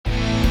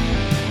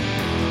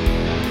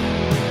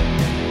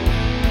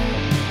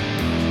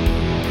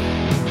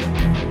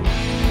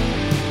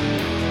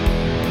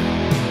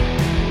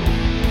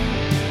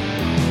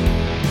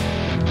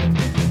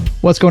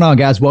What's going on,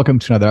 guys? Welcome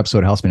to another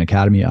episode of Healthspan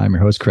Academy. I'm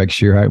your host, Craig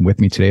Shearhart, and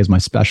with me today is my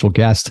special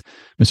guest,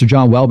 Mr.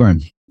 John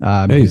Welbourn.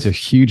 Hey. He's a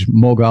huge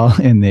mogul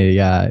in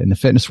the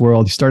fitness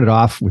world. He started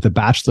off with a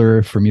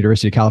bachelor from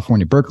University of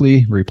California,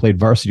 Berkeley, where he played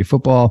varsity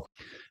football.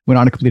 Went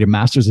on to complete a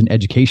master's in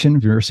education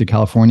from University of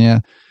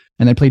California,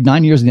 and then played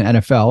 9 years in the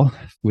NFL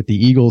with the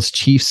Eagles,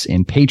 Chiefs,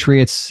 and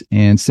Patriots.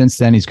 And since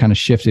then, he's kind of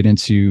shifted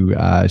into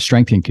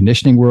strength and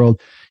conditioning world.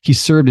 He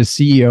served as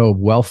CEO of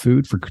Well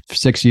Food for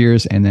 6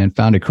 years and then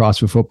founded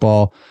CrossFit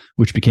Football,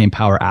 which became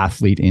Power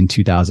Athlete in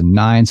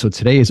 2009. So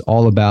today is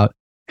all about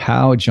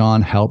how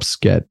John helps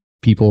get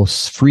people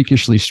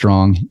freakishly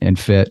strong and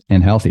fit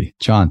and healthy.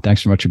 John,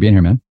 thanks so much for being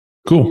here, man.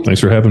 Cool.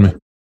 Thanks for having me.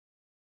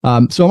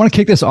 So I want to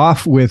kick this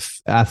off with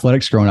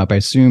athletics growing up. I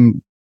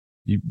assume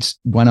you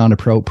went on to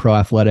pro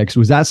athletics.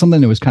 Was that something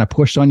that was kind of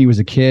pushed on you as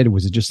a kid?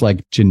 Was it just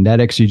like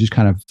genetics? You just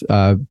kind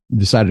of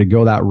decided to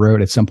go that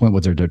road at some point?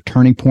 Was there a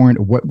turning point?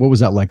 Or what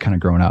was that like kind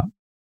of growing up?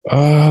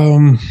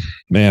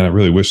 Man, I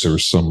really wish there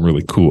was some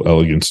really cool,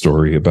 elegant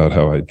story about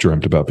how I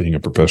dreamt about being a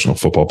professional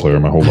football player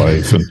my whole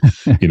life.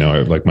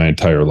 And, like my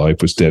entire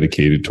life was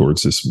dedicated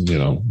towards this,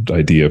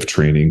 idea of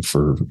training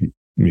for,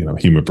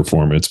 human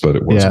performance, but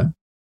it wasn't.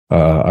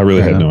 I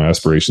really had no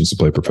aspirations to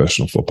play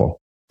professional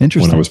football.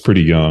 Interesting. When I was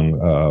pretty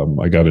young,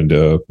 I got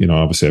into,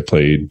 obviously I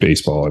played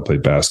baseball, I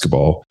played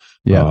basketball.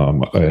 Yeah.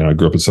 And I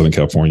grew up in Southern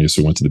California,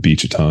 so went to the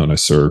beach a ton. I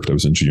surfed, I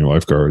was in junior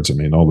lifeguards. I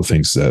mean, all the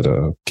things that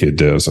a kid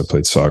does. I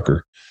played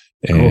soccer.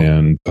 Cool.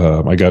 And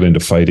I got into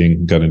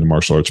fighting, got into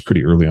martial arts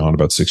pretty early on,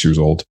 about 6 years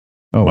old.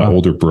 Oh, my wow.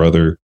 older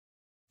brother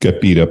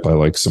got beat up by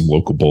like some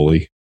local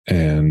bully.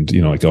 And,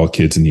 like all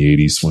kids in the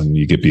 80s, when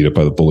you get beat up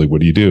by the bully,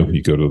 what do?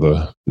 You go to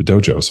the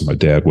dojo. So my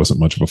dad wasn't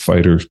much of a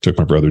fighter, took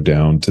my brother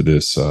down to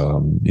this,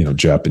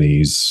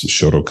 Japanese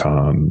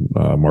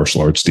Shotokan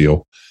martial arts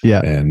deal.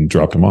 Yeah. And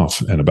dropped him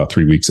off. And about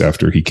 3 weeks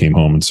after, he came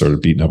home and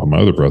started beating up on my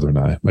other brother and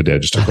I. My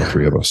dad just took all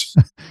three of us.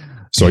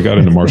 So I got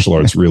into martial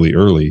arts really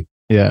early.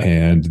 Yeah.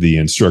 And the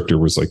instructor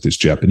was like this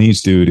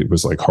Japanese dude. It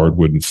was like hard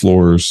wooden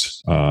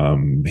floors.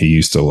 He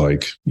used to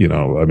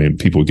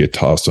people would get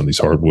tossed on these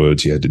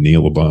hardwoods. You had to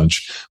kneel a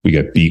bunch. We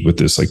got beat with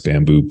this like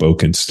bamboo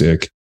bokken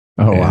stick.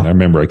 Oh, and wow. I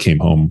remember I came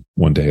home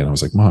one day and I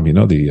was like, Mom,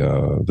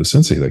 the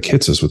sensei like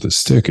hits us with a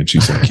stick. And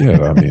she's like,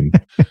 yeah, I mean,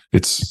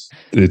 it's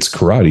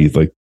karate.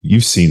 Like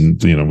you've seen,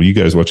 when you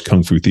guys watch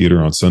Kung Fu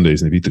Theater on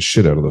Sundays and they beat the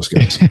shit out of those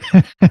guys.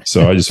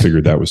 So I just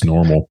figured that was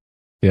normal.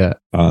 Yeah.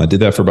 I did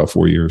that for about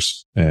 4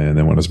 years. And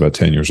then when I was about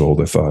 10 years old,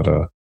 I thought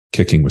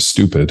kicking was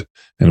stupid.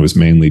 And it was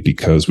mainly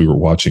because we were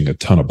watching a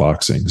ton of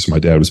boxing. So my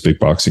dad was a big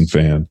boxing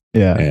fan.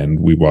 Yeah.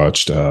 And we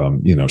watched,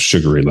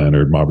 Sugar Ray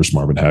Leonard,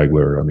 Marvin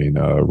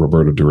Hagler,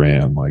 Roberto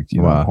Duran,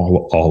 Wow.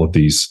 all of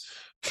these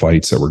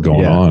fights that were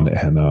going on.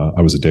 And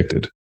I was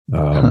addicted.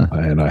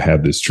 And I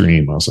had this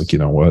dream. I was like, you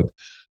know what?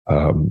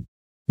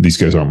 These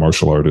guys aren't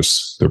martial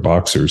artists. They're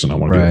boxers. And I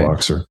want to be a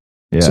boxer.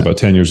 Yeah. So about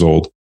 10 years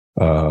old,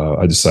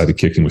 I decided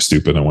kicking was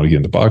stupid. I want to get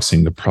into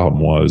boxing. The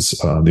problem was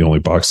the only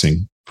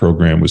boxing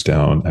program was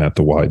down at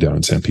the Y down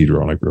in San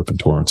Pedro, and I grew up in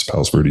Torrance,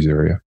 Palos Verdes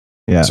area.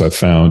 Yeah. So I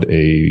found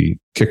a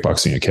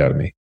kickboxing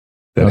academy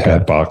that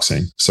had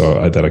boxing,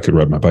 that I could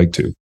ride my bike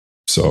to.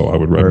 So I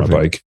would ride my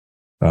bike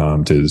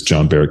to this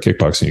John Barrett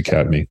Kickboxing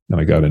Academy, and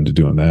I got into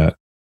doing that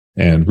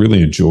and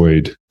really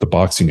enjoyed the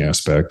boxing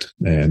aspect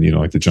and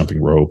like the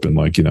jumping rope and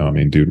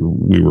dude,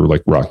 we were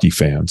like Rocky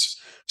fans.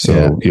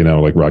 So,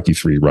 like Rocky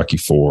 3, Rocky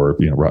 4,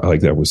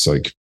 like that was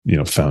like,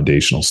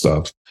 foundational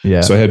stuff.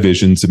 Yeah. So I had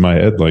visions in my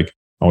head, like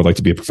I would like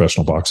to be a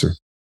professional boxer.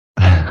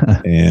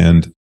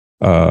 And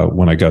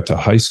when I got to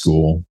high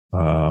school,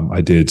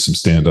 I did some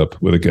stand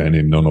up with a guy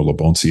named Nono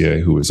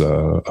Labonsier, who was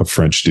a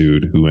French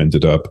dude who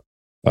ended up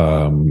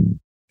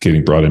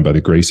getting brought in by the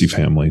Gracie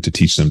family to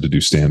teach them to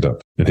do stand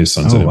up. And his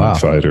son's an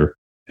MMA fighter.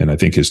 And I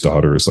think his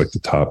daughter is like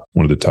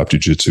one of the top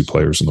jiu-jitsu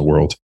players in the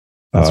world.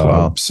 That's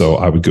wild. So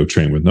I would go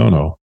train with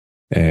Nono.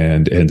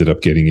 And ended up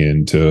getting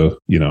into,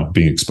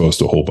 being exposed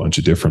to a whole bunch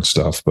of different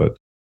stuff. But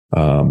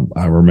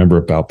I remember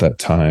about that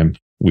time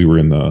we were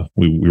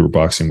we were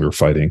boxing, we were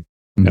fighting,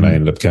 mm-hmm. and I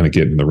ended up kind of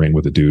getting in the ring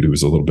with a dude who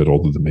was a little bit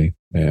older than me.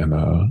 And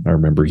I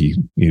remember he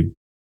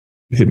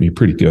hit me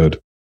pretty good,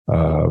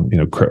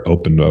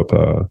 opened up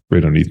right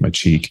underneath my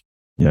cheek.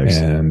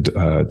 Yikes. And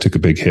took a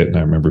big hit. And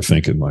I remember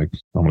thinking like,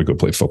 I'm going to go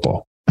play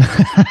football.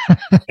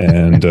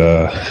 And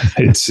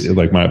it's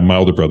like my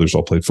older brothers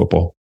all played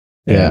football.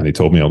 And they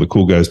told me all the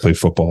cool guys played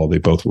football. They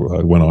both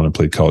went on and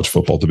played college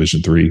football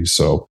Division III.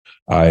 So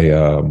I,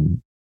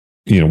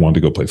 wanted to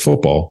go play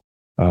football,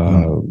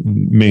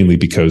 mainly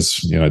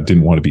because, I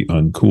didn't want to be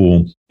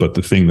uncool. But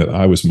the thing that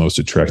I was most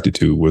attracted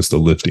to was the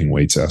lifting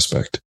weights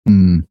aspect.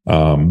 And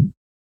I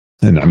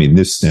mean,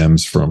 this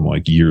stems from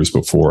like years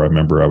before. I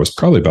remember I was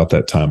probably about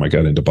that time I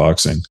got into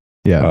boxing.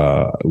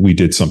 Yeah. We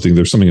did something.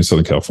 There's something in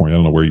Southern California. I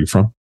don't know where you're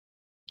from.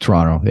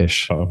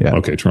 Toronto-ish.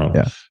 Okay, Toronto.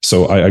 Yeah.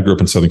 So I grew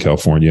up in Southern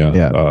California,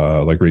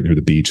 like right near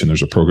the beach, and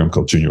there's a program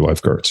called Junior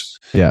Lifeguards.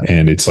 Yeah.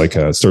 And it's like,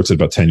 it starts at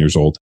about 10 years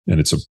old, and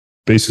it's a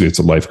basically it's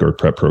a lifeguard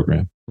prep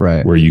program.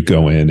 Right. Where you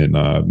go in and,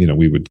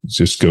 we would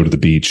just go to the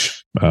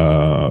beach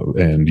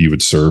and you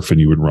would surf and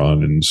you would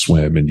run and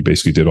swim and you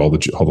basically did all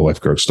the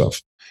lifeguard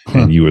stuff.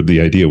 And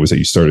the idea was that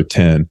you start at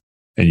 10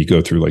 and you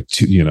go through like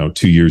 2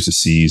 years of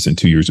C's and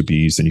 2 years of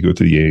B's, and you go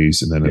through the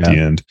A's. And then at the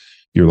end,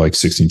 you're like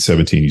 16,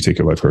 17, you take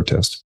your lifeguard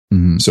test.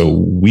 Mm-hmm. So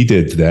we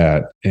did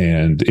that,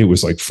 and it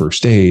was like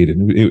first aid,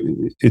 and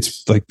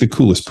it's like the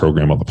coolest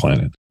program on the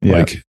planet. Yeah.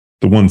 Like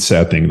the one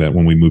sad thing that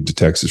when we moved to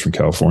Texas from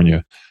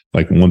California,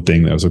 like one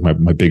thing that was like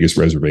my biggest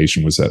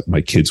reservation was that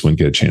my kids wouldn't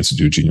get a chance to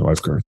do junior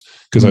lifeguard,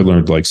 because I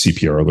learned like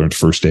CPR, I learned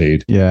first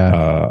aid. Yeah.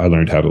 I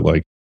learned how to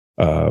like,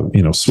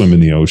 swim in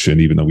the ocean,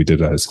 even though we did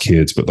that as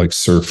kids, but like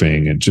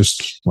surfing and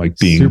just like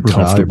being super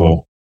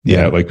comfortable.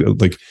 Valuable. Yeah.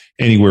 Like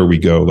anywhere we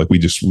go, like we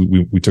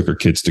took our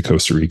kids to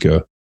Costa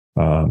Rica,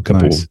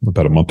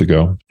 about a month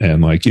ago.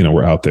 And like,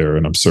 we're out there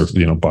and I'm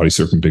surfing, body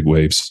surfing big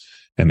waves.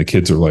 And the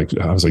kids are like,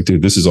 I was like,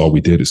 dude, this is all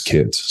we did as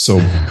kids. So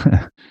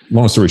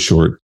long story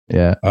short,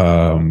 yeah.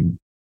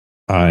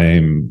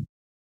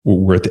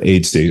 We're at the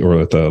aid station or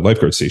at the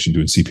lifeguard station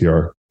doing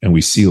CPR, and we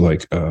see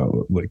like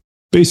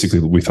basically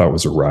what we thought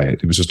was a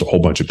riot. It was just a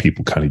whole bunch of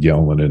people kind of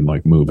yelling and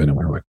like moving, and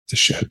we were like, this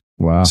shit.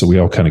 Wow. So we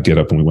all kind of get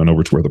up and we went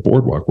over to where the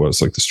boardwalk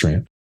was, like the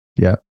Strand.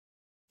 Yeah.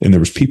 And there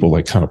was people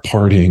like kind of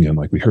partying, and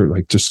like we heard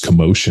like just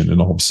commotion,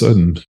 and all of a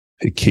sudden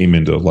it came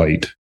into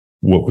light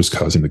what was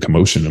causing the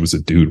commotion. It was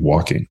a dude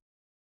walking.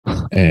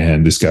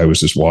 And this guy was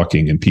just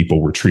walking, and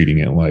people were treating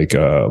it like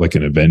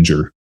an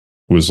Avenger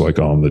was like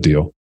on the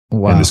deal.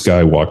 Wow. And this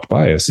guy walked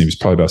by us, and he was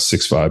probably about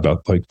 6'5",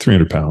 about like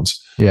 300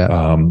 pounds.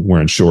 Yeah.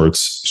 Wearing shorts,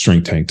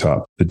 string tank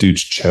top. The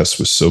dude's chest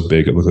was so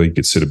big, it looked like you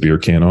could sit a beer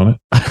can on it.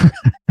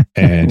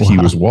 And he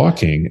was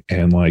walking,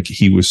 and like,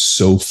 he was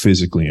so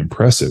physically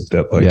impressive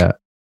that like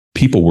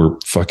people were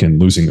fucking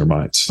losing their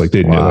minds. Like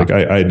they like,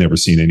 I had never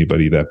seen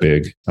anybody that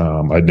big.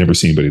 I'd never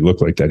seen anybody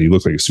look like that. He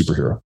looked like a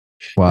superhero.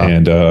 Wow.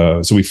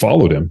 And so we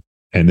followed him,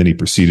 and then he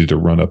proceeded to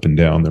run up and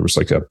down. There was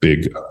like a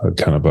big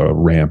kind of a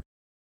ramp,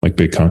 like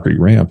big concrete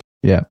ramp.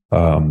 Yeah.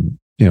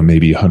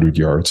 Maybe 100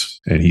 yards.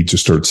 And he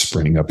just started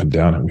sprinting up and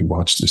down, and we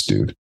watched this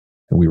dude,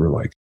 and we were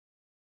like,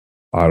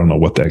 I don't know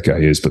what that guy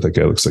is, but that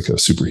guy looks like a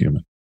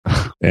superhuman.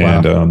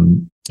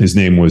 And his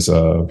name was,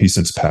 he's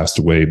since passed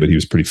away, but he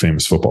was a pretty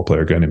famous football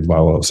player, a guy named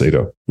Lyle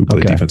Alzado, who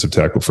played defensive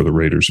tackle for the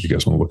Raiders, if you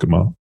guys want to look him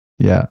up.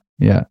 Yeah.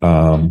 Yeah.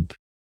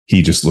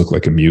 He just looked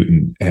like a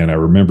mutant. And I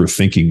remember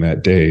thinking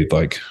that day,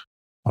 like,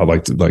 I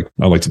like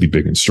to be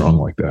big and strong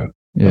like that.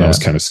 Yeah. And I was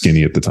kind of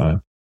skinny at the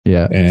time.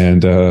 Yeah.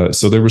 And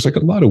so there was like a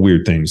lot of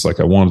weird things. Like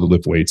I wanted to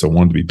lift weights. I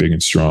wanted to be big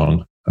and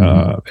strong.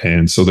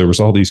 And so there was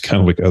all these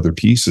kind of like other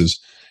pieces.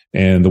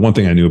 And the one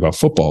thing I knew about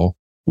football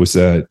was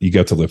that you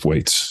got to lift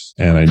weights.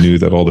 And I knew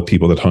that all the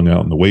people that hung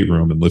out in the weight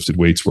room and lifted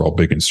weights were all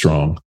big and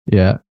strong.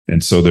 Yeah.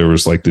 And so there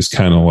was like this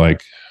kind of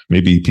like,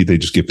 maybe they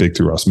just get big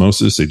through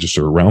osmosis. They just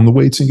are around the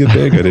weights and get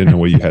big. I didn't know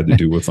what you had to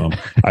do with them.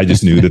 I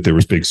just knew that there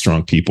was big,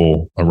 strong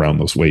people around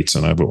those weights,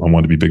 and I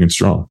wanted to be big and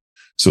strong.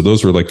 So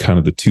those were like kind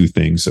of the two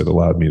things that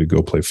allowed me to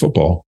go play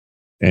football.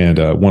 And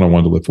one, I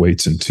wanted to lift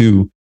weights, and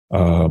two,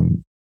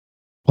 playing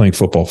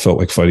football felt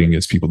like fighting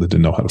against people that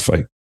didn't know how to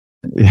fight.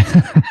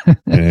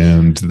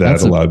 And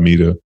that allowed me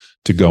to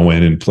go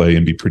in and play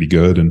and be pretty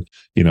good. And,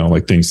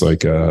 like things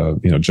like,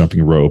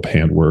 jumping rope,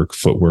 handwork,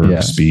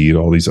 footwork, speed,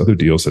 all these other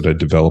deals that I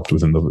developed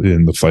in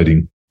the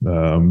fighting,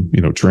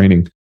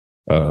 training,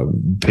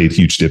 paid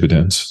huge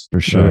dividends for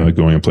sure,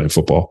 going and playing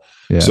football.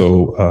 Yeah.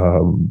 So,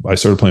 I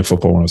started playing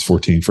football when I was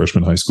 14,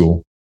 freshman high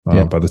school.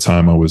 By the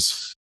time I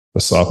was a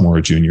sophomore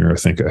or junior, I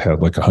think I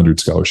had like 100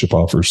 scholarship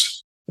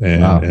offers,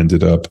 and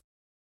ended up,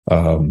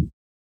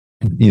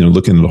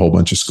 looking at a whole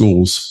bunch of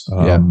schools.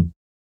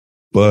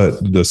 But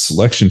the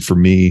selection for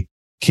me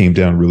came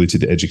down really to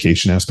the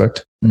education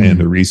aspect. And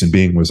the reason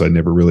being was I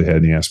never really had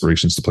any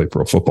aspirations to play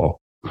pro football.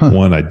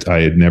 One, I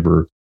had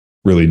never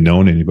really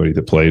known anybody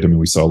that played. I mean,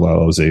 we saw Lyle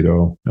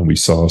Alzado, and we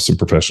saw some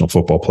professional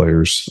football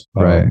players.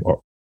 Right.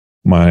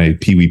 My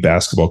Pee Wee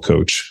basketball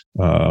coach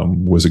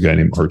was a guy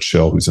named Art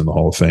Shell, who's in the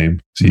Hall of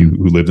Fame,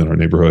 who lived in our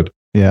neighborhood.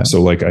 Yeah.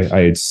 So like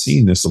I had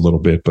seen this a little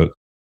bit, but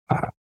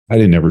I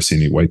didn't ever see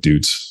any white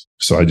dudes.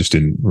 So I just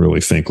didn't really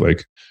think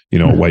like,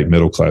 a white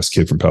middle-class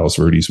kid from Palos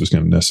Verdes was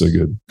going to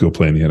necessarily go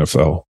play in the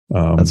NFL.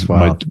 That's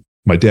wild.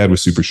 My dad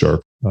was super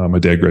sharp. My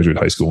dad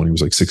graduated high school when he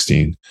was like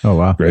 16. Oh,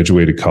 wow.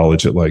 Graduated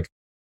college at like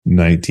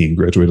 19,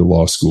 graduated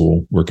law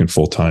school, working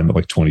full-time at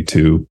like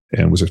 22,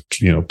 and was a,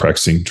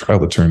 practicing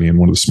trial attorney, and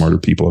one of the smarter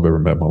people I've ever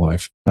met in my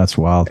life. That's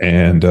wild.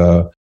 And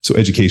so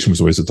education was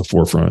always at the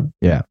forefront.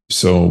 Yeah.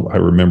 So I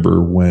remember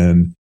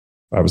when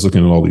I was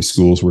looking at all these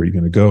schools, where are you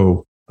going to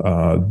go?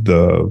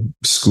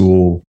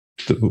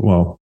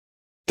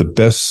 The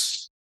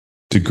best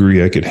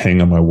degree I could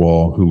hang on my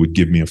wall who would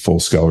give me a full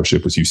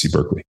scholarship was UC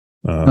Berkeley.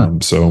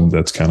 So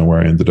that's kind of where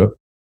I ended up.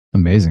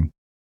 Amazing.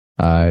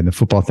 And the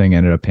football thing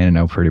ended up panning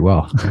out pretty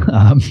well.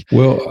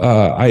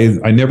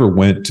 I never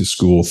went to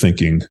school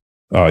thinking,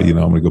 I'm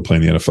going to go play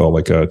in the NFL,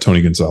 like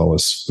Tony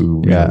Gonzalez, who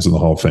was in the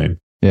Hall of Fame.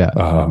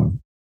 Yeah.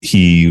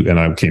 He and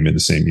I came in the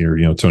same year.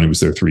 Tony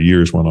was there 3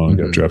 years, went on and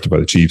got drafted by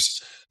the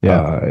Chiefs.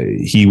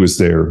 He was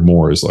there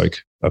more as like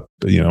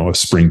a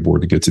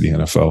springboard to get to the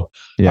NFL.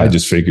 I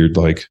just figured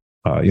like,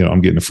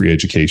 I'm getting a free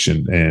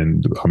education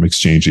and I'm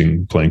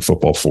exchanging playing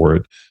football for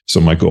it. So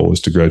my goal is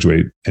to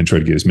graduate and try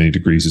to get as many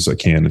degrees as I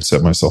can and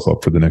set myself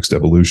up for the next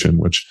evolution,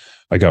 which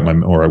I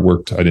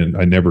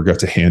never got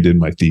to hand in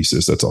my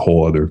thesis. That's a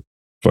whole other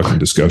fucking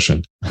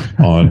discussion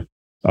on.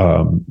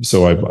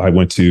 So I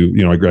went to,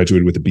 I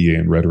graduated with a BA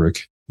in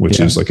rhetoric,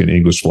 which is like an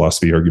English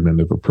philosophy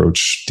argumentative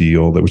approach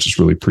deal that was just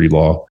really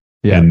pre-law.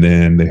 Yeah. And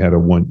then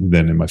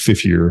then in my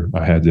 5th year,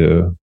 I had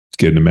to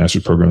get in a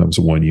master's program that was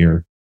a 1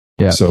 year.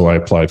 Yeah. So I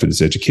applied for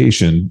this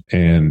education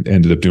and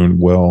ended up doing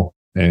well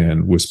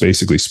and was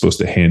basically supposed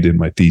to hand in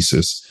my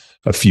thesis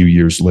a few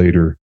years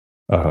later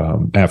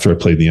after I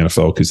played in the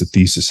NFL, because the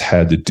thesis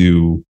had to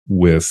do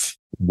with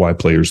why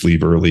players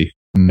leave early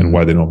and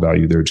why they don't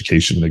value their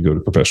education and they go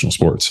to professional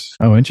sports.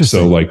 Oh, interesting.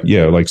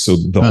 So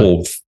the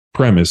whole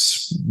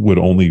premise would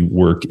only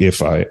work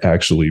if I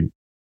actually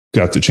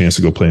got the chance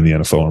to go play in the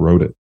NFL and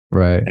wrote it.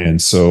 Right. And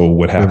so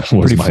what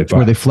happened was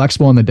were they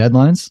flexible on the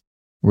deadlines?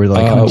 Were they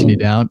like hunting you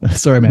down?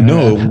 Sorry, man.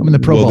 No, I'm in the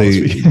pro ball.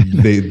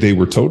 They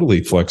were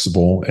totally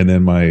flexible. And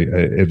then my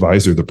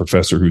advisor, the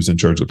professor who's in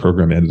charge of the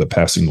program, ended up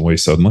passing away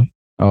suddenly.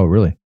 Oh,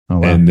 really? Oh,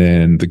 wow. And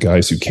then the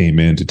guys who came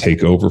in to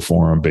take over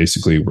for him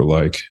basically were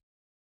like,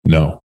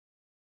 no,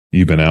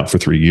 you've been out for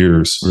 3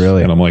 years.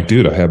 Really? And I'm like,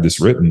 dude, I have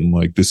this written.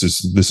 Like, this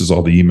is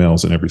all the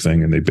emails and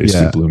everything. And they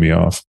basically blew me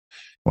off.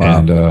 Wow.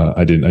 And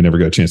I never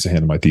got a chance to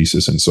hand in my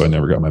thesis. And so I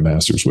never got my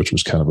master's, which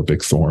was kind of a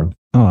big thorn.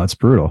 Oh, that's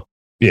brutal.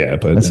 Yeah,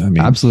 but that's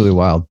absolutely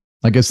wild.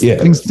 I guess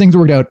things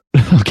worked out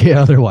okay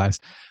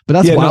otherwise, but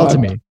that's wild to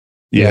me.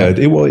 Yeah.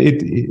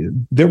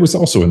 There was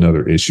also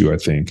another issue, I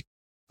think.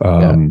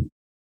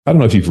 I don't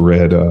know if you've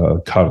read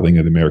Coddling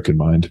of the American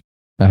Mind.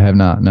 I have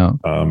not. No.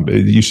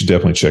 You should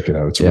definitely check it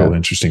out. It's a real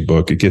interesting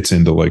book. It gets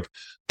into like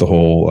the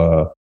whole,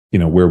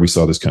 where we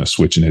saw this kind of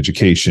switch in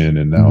education.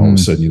 And now all of a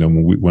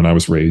sudden, when I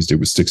was raised, it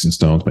was sticks and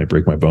stones may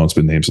break my bones,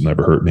 but names will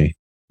never hurt me.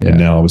 Yeah. And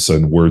now all of a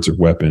sudden words are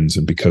weapons.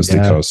 And because they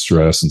cause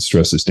stress and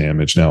stress is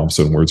damage, now all of a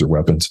sudden words are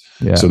weapons.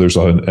 Yeah. So there's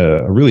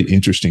a really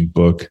interesting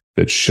book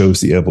that shows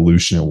the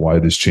evolution and why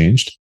this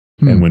changed.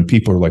 And when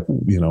people are like,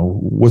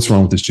 what's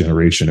wrong with this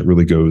generation? It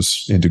really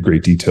goes into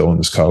great detail in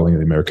this Coddling of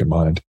the American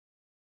Mind.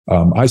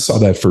 I saw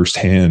that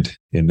firsthand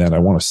in that I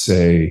want to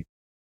say,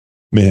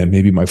 man,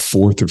 maybe my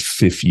 4th or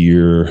 5th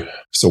year.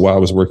 So while I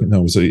was working, it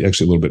was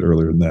actually a little bit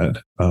earlier than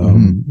that.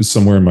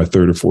 Somewhere in my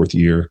 3rd or 4th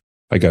year,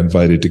 I got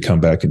invited to come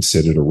back and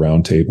sit at a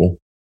round table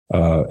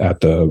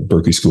at the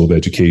Berkeley School of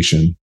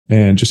Education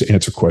and just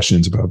answer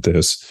questions about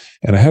this.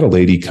 And I had a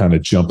lady kind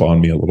of jump on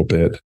me a little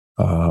bit,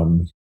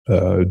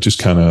 just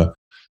kind of,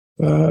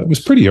 it was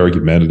pretty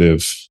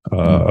argumentative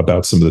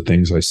about some of the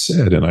things I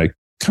said. And I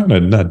kind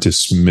of not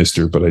dismissed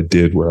her, but I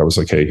did, where I was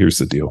like, hey, here's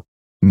the deal.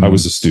 I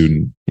was a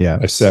student. Yeah.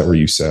 I sat where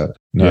you sat.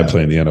 Now I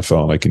play in the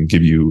NFL and I can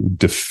give you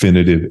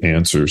definitive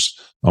answers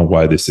on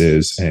why this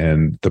is.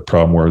 And the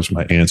problem was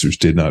my answers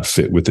did not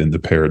fit within the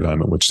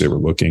paradigm in which they were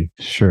looking.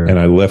 Sure. And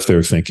I left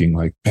there thinking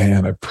like,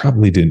 man, I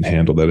probably didn't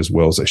handle that as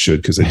well as I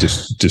should, because I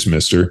just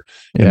dismissed her.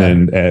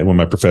 And then when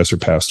my professor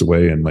passed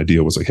away and my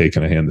deal was like, hey,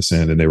 can I hand this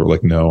in? And they were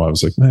like, no. I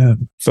was like,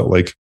 man, felt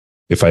like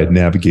if I had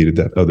navigated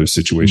that other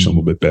situation a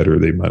little bit better,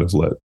 they might have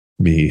let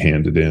me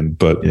hand it in.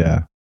 But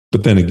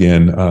then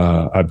again,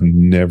 I've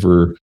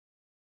never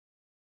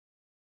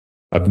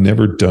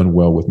done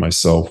well with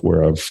myself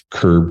where I've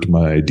curbed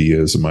my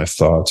ideas and my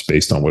thoughts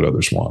based on what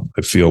others want.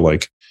 I feel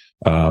like,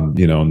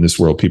 in this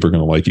world, people are going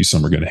to like you,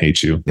 some are going to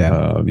hate you.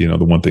 Yeah.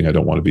 The one thing I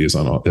don't want to be is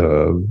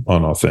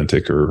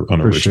unauthentic or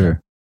unoriginal. For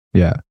sure.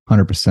 Yeah,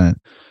 100%.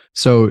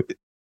 So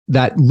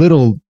that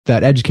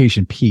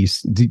education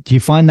piece, do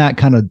you find that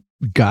kind of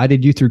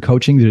guided you through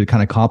coaching? Did it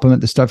kind of complement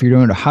the stuff you're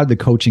doing, or how did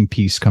the coaching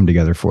piece come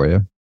together for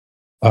you?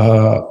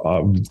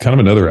 Kind of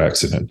another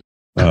accident.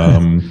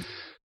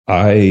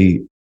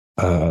 I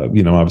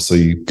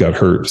obviously got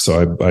hurt.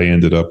 So I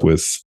ended up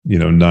with,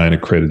 9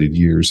 accredited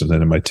years. And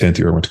then in my 10th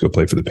year, I went to go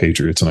play for the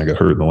Patriots and I got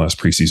hurt in the last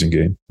preseason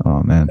game.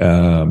 Oh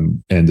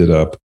man. Ended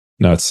up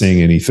not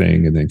saying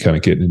anything and then kind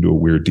of getting into a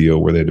weird deal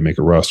where they had to make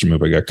a roster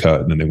move. I got cut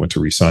and then they went to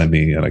re-sign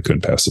me and I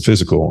couldn't pass the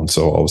physical. And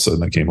so all of a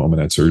sudden I came home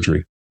and had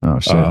surgery. Oh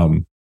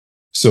shit.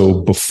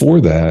 So before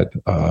that,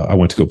 I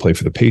went to go play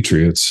for the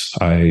Patriots.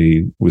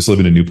 I was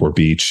living in Newport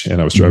Beach and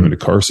I was driving to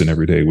Carson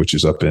every day, which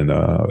is up in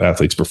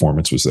Athletes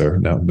Performance was there.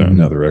 Now they're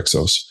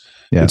Exos.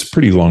 Yeah. It's a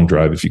pretty long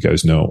drive if you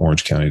guys know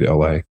Orange County to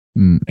LA.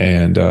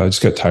 And I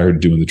just got tired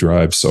of doing the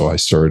drive. So I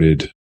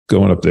started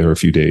going up there a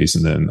few days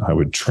and then I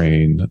would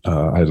train.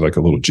 I had like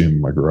a little gym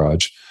in my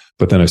garage,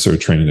 but then I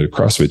started training at a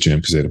CrossFit gym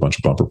because they had a bunch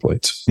of bumper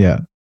plates. Yeah.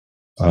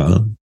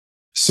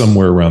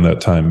 Somewhere around that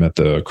time at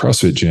the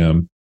CrossFit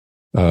gym,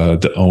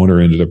 the owner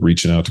ended up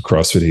reaching out to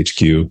CrossFit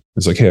HQ.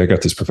 It's like, hey, I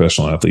got this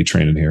professional athlete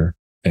training here.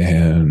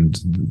 And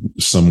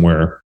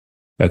somewhere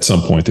at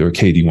some point, they're like,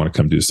 hey, do you want to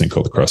come do this thing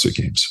called the CrossFit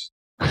Games?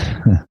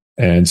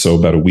 And so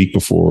about a week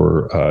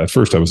before, at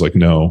first I was like,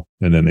 no.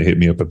 And then they hit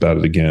me up about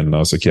it again. And I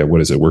was like, yeah,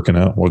 what is it? Working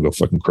out? Well, I'll go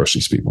fucking crush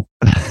these people.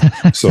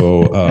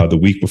 So the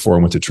week before I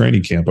went to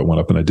training camp, I went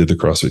up and I did the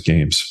CrossFit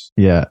Games.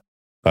 Yeah.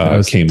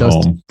 Came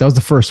home. That was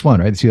the first one,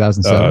 right?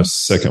 2007?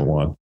 Second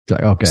one.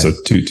 Okay. So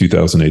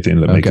 2008, they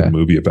ended up making a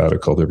movie about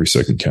it called Every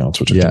Second Counts,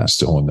 which I think is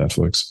still on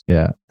Netflix.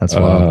 Yeah. That's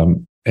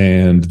wild.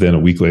 And then a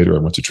week later, I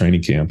went to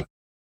training camp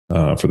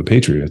for the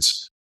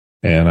Patriots.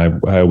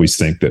 And I always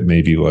think that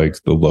maybe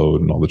like the load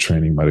and all the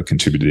training might have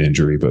contributed to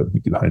injury, but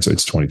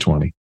hindsight's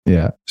 2020.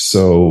 Yeah.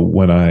 So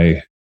when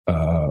I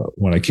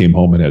came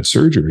home and had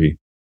surgery,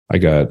 I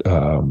got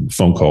a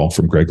phone call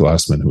from Greg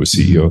Glassman, who was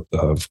CEO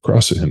of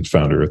CrossFit and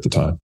founder at the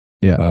time.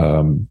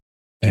 Yeah.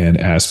 And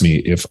asked me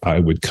if I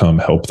would come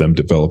help them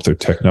develop their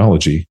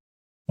technology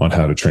on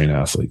how to train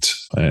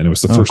athletes. And it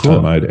was the first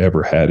time I'd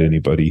ever had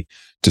anybody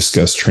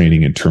discuss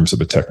training in terms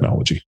of a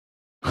technology.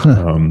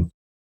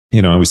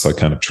 I always thought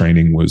kind of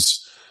training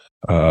was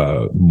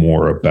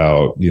more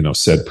about,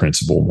 said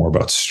principle, more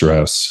about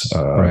stress,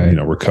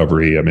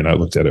 recovery. I mean, I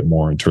looked at it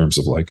more in terms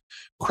of like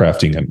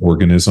crafting an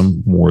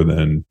organism more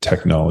than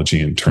technology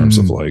in terms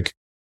of like,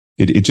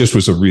 it just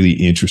was a really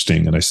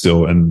interesting,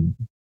 and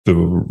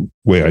the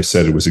way I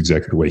said it was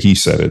exactly the way he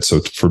said it.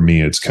 So for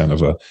me, it's kind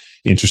of a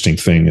interesting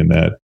thing in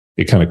that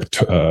it kind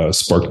of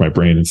sparked my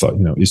brain and thought,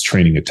 is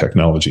training a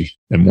technology?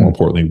 And more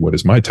importantly, what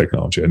is my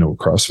technology? I know what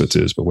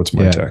CrossFit is, but what's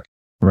my tech?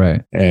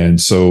 Right. And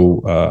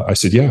so I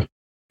said, yeah,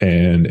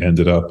 and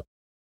ended up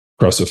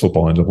CrossFit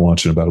Football ended up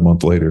launching about a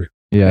month later.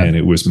 Yeah. And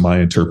it was my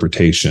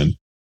interpretation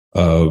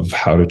of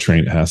how to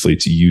train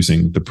athletes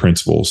using the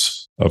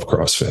principles of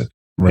CrossFit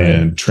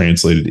and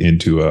translated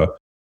into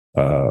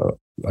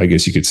I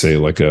guess you could say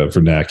like a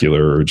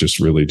vernacular or just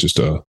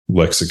a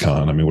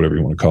lexicon. I mean, whatever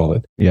you want to call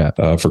it. Yeah.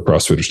 For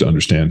CrossFitters to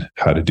understand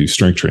how to do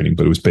strength training,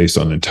 but it was based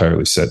on an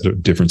entirely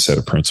different set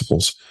of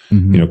principles.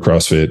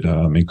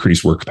 CrossFit,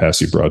 increased work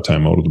capacity, broad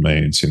time modal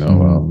domains,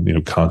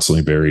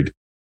 constantly varied,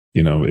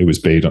 it was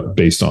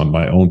based on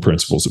my own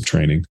principles of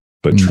training,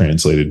 but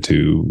translated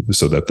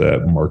so that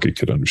that market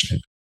could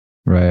understand.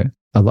 Right.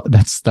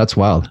 That's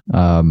wild.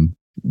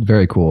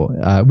 Very cool.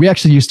 We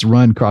actually used to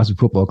run CrossFit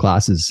football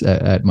classes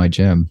at my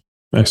gym.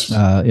 Nice.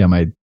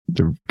 The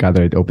guy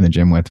that I opened the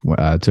gym with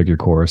took your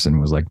course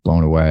and was like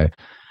blown away.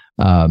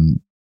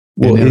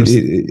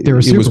 They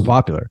were super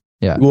popular.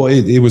 Yeah. Well,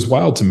 it was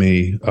wild to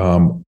me.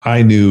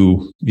 I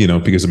knew,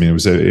 because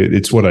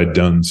it's what I'd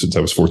done since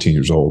I was 14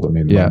 years old. I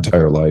mean, my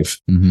entire life.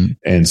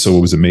 And so it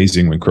was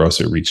amazing when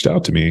CrossFit reached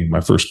out to me. My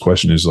first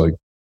question is like,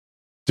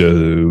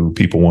 do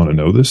people want to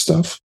know this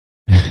stuff?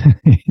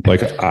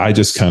 Like, I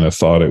just kind of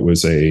thought it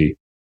was a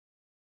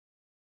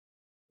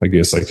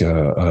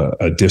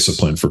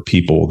discipline for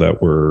people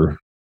that were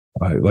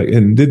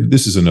and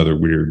this is another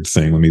weird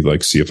thing. Let me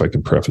see if I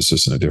can preface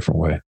this in a different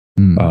way.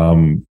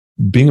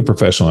 Being a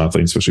professional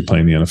athlete, especially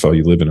playing the NFL,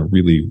 you live in a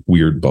really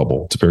weird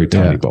bubble. It's a very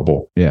tiny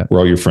bubble where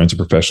all your friends are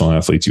professional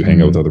athletes. You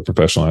hang out with other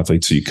professional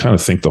athletes. So you kind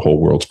of think the whole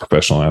world's a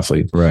professional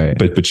athlete. Right.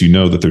 But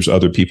that there's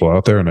other people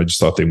out there. And I just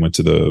thought they went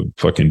to the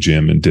fucking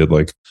gym and did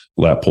like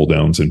lat pull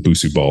downs and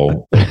Busu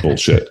ball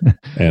bullshit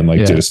and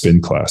did a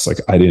spin class. Like,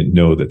 I didn't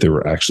know that there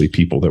were actually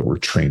people that were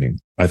training.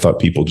 I thought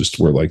people just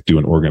were like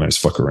doing organized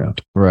fuck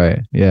around. Right.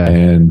 Yeah.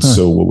 And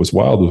so what was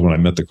wild was when I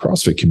met the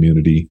CrossFit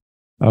community,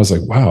 I was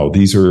like, wow,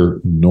 these are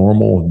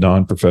normal,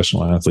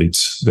 non-professional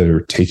athletes that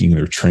are taking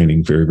their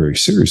training very, very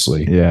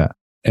seriously. Yeah.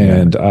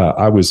 And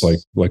I was like,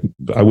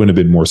 I wouldn't have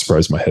been more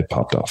surprised if my head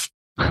popped off.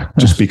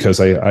 Just because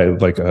I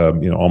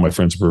all my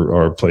friends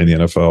are playing the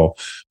NFL.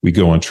 We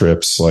go on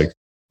trips.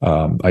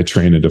 I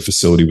train at a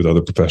facility with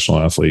other professional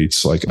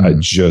athletes. I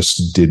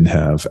just didn't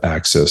have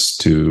access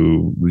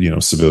to,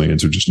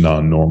 civilians or just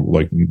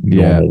non-normal,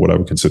 normal, what I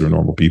would consider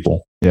normal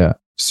people. Yeah.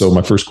 So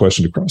my first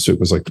question to CrossFit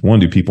was like,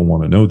 one, do people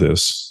want to know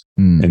this?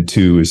 And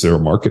two, is there a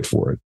market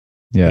for it?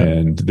 Yeah.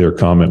 And their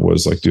comment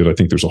was like, dude, I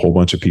think there's a whole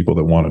bunch of people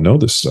that want to know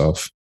this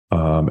stuff.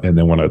 And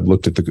then when I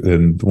looked at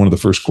one of the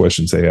first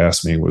questions they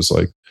asked me was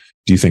like,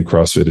 do you think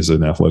CrossFit is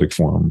an athletic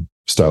form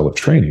style of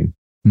training?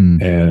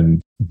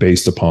 And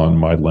based upon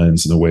my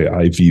lens and the way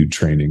I viewed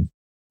training,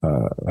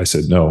 I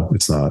said, no,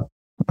 it's not.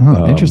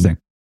 Interesting.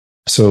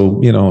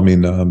 So,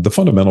 the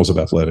fundamentals of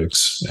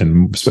athletics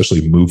and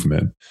especially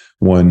movement,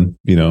 one,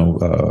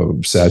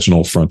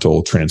 sagittal,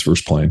 frontal,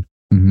 transverse plane.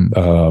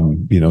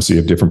 So you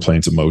have different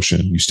planes of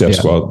motion. You step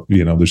squat,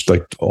 there's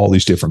all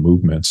these different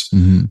movements.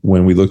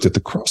 When we looked at the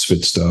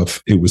CrossFit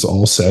stuff, it was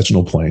all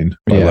sagittal plane,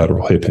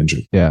 bilateral hip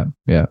hinging. Yeah.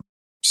 Yeah.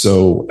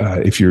 So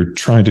if you're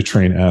trying to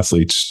train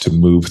athletes to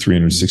move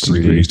 360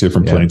 degrees,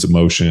 different planes of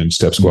motion,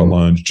 step, squat,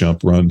 lunge,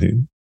 jump,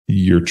 run,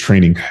 your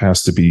training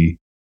has to be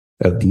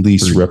at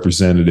least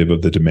representative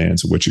of the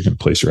demands of what you can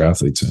place your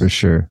athletes in. For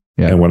sure.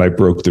 Yeah. And when I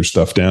broke their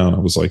stuff down, I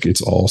was like,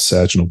 it's all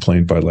sagittal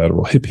plane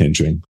bilateral hip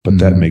hinging, but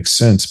that makes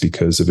sense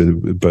because of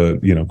it. But,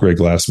 Greg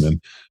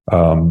Glassman,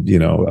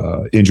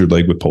 injured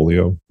leg with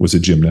polio, was a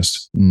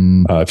gymnast.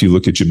 If you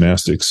look at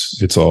gymnastics,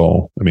 it's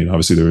all,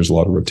 obviously there is a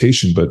lot of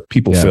rotation, but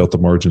people fail at the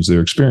margins of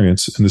their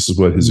experience. And this is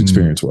what his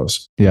experience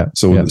was. Yeah.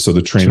 So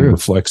the training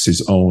reflects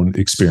his own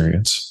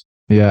experience.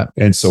 Yeah.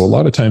 And so a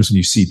lot of times when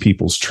you see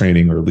people's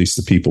training, or at least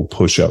the people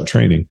push out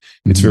training,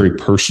 it's very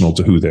personal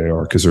to who they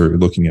are because they're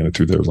looking at it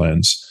through their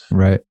lens.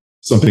 Right.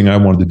 Something I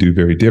wanted to do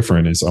very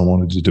different is I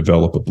wanted to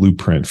develop a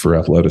blueprint for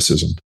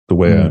athleticism the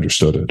way I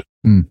understood it.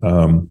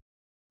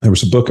 There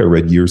was a book I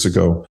read years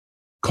ago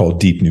called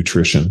Deep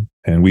Nutrition.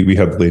 And we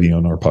had a lady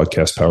on our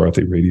podcast, Power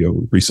Athlete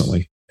Radio,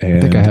 recently. And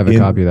I think I have a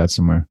copy of that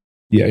somewhere.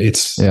 Yeah,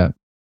 it's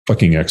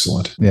fucking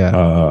excellent.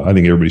 Yeah. I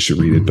think everybody should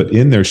read it. But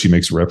in there, she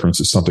makes reference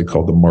to something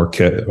called the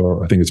Marquette,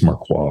 or I think it's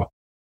Marquois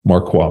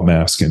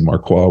mask. And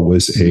Marquois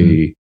was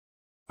a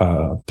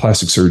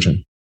plastic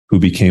surgeon who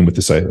became with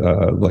this,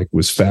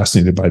 was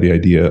fascinated by the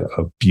idea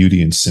of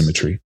beauty and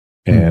symmetry.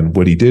 And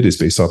what he did is,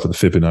 based off of the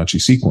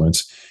Fibonacci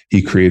sequence,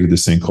 he created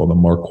this thing called the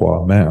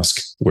Marquois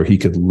mask, where he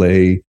could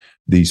lay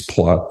this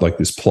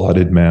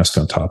plotted mask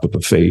on top of the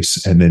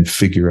face and then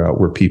figure out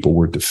where people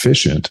were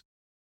deficient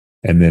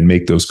and then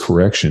make those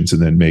corrections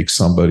and then make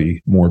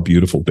somebody more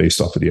beautiful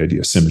based off of the idea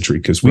of symmetry.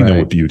 Because we know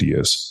what beauty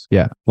is.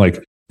 Yeah.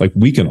 Like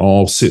we can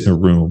all sit in a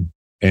room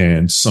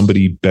and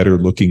somebody better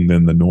looking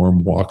than the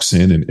norm walks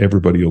in and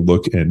everybody will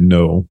look and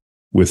know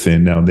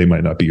within. Now, they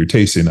might not be your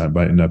taste, they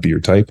might not be your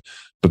type,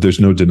 but there's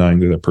no denying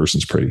that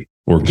person's pretty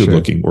or good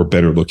looking or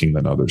better looking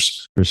than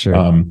others. For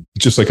sure.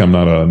 Just like I'm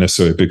not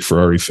necessarily a big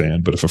Ferrari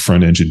fan, but if a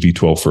front engine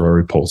V12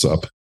 Ferrari pulls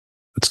up,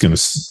 it's going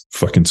to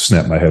fucking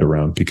snap my head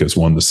around because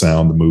the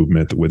sound, the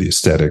movement, the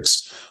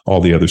aesthetics, all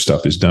the other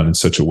stuff is done in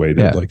such a way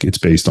that it's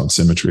based on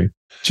symmetry.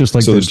 Just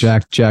like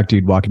the Jack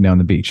dude walking down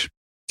the beach.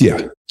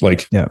 Yeah.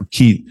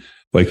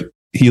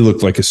 He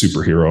looked like a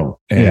superhero.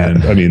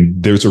 And I mean,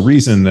 there's a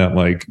reason that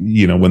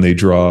when they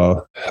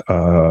draw,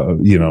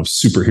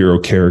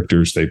 superhero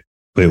characters,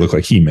 they look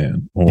like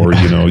He-Man, or,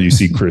 you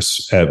see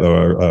Chris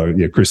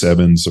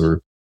Evans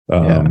or,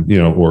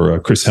 or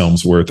Chris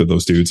Helmsworth, or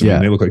those dudes. I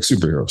mean, they look like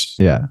superheroes.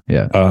 Yeah.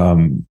 Yeah.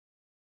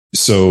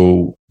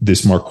 So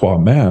this Marquois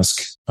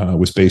mask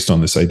was based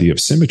on this idea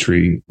of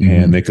symmetry,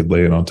 and they could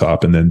lay it on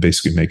top and then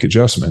basically make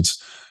adjustments.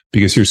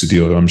 Because here's the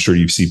deal. I'm sure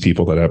you see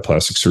people that have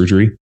plastic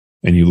surgery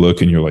and you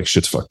look and you're like,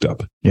 shit's fucked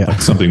up. Yeah.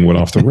 Like something went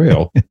off the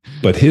rail.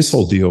 But his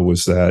whole deal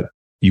was that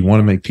you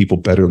want to make people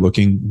better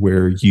looking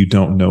where you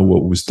don't know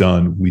what was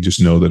done. We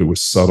just know that it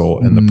was subtle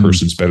and the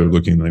person's better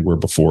looking than they were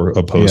before,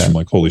 opposed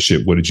from holy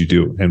shit, what did you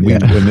do? And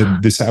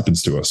this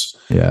happens to us.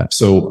 Yeah.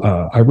 So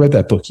I read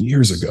that book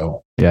years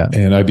ago. Yeah.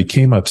 And I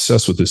became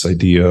obsessed with this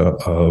idea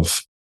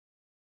of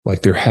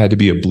there had to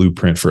be a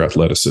blueprint for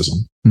athleticism.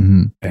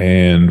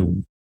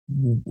 And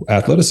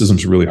athleticism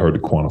is really hard to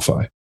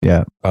quantify.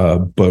 Yeah.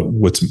 But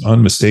what's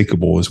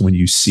unmistakable is when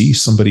you see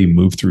somebody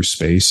move through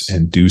space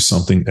and do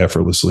something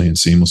effortlessly and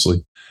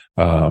seamlessly,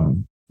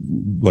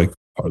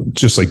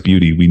 just like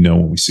beauty, we know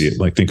when we see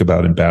it. Think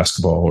about in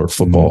basketball or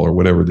football or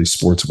whatever these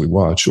sports that we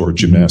watch, or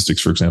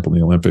gymnastics, for example, in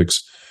the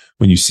Olympics.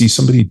 When you see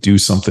somebody do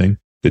something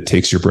that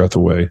takes your breath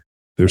away,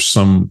 there's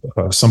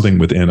something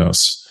within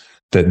us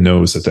that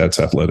knows that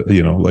that's athletic,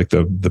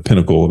 the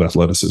pinnacle of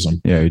athleticism.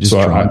 Yeah, you're just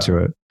drawn to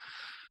it.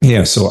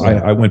 Yeah. So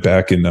I went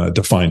back and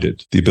defined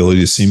it: the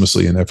ability to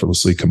seamlessly and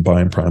effortlessly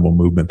combine primal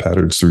movement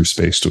patterns through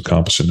space to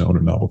accomplish a known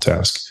or novel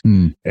task.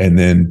 And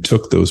then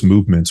took those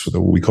movements with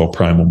what we call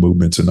primal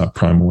movements, and not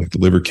primal like the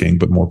Liver King,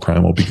 but more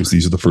primal because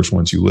these are the first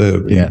ones you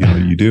live.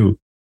 You do.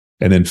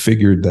 And then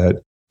figured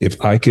that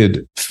if I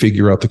could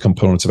figure out the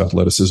components of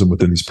athleticism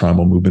within these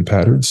primal movement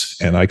patterns,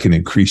 and I can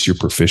increase your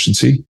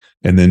proficiency,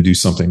 and then do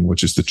something,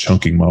 which is the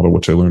chunking model,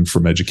 which I learned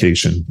from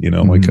education,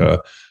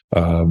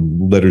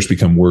 letters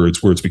become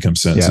words, words become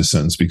sentences,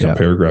 sentence become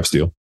paragraphs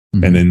deal.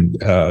 And then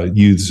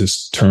use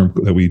this term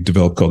that we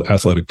developed called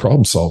athletic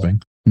problem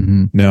solving.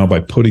 Now,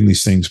 by putting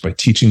these things, by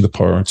teaching the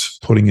parts,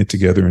 putting it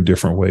together in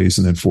different ways,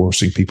 and then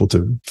forcing people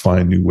to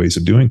find new ways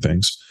of doing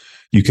things,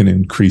 you can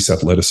increase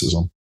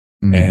athleticism.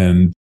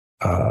 And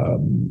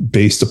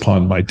based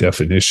upon my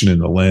definition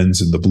and the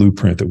lens and the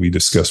blueprint that we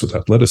discussed with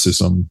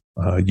athleticism,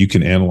 you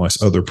can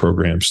analyze other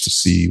programs to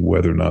see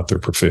whether or not they're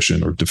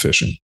proficient or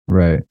deficient.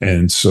 Right.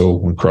 And so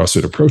when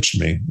CrossFit approached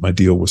me, my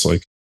deal was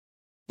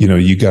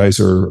you guys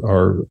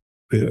are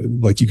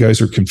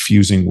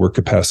confusing work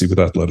capacity with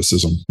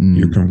athleticism.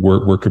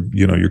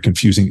 You're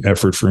confusing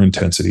effort for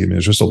intensity. I mean,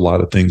 there's just a lot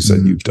of things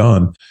that you've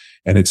done,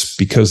 and it's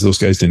because those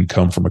guys didn't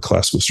come from a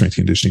classical strength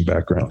conditioning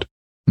background.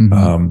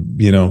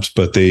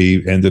 But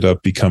they ended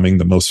up becoming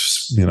the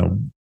most,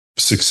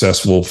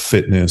 successful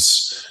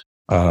fitness,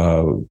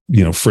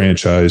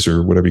 franchise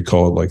or whatever you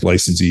call it, like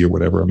licensee or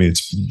whatever. I mean,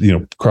 it's,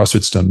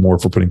 CrossFit's done more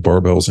for putting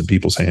barbells in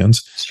people's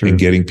hands and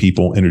getting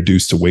people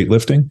introduced to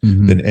weightlifting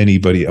than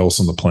anybody else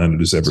on the planet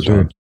has ever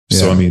done. Yeah.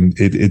 So, I mean,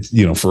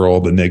 it, for all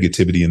the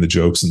negativity and the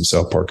jokes and the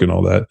South Park and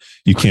all that,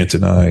 you can't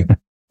deny,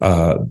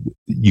 the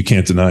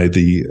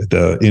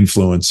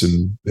influence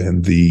and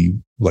the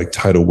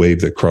tidal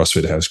wave that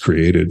CrossFit has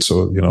created.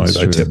 So, I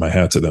tip my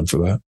hat to them for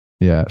that.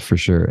 Yeah, for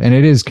sure. And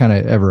it is kind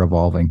of ever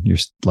evolving. You're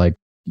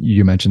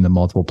you mentioned the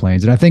multiple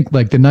planes. And I think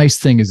the nice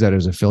thing is that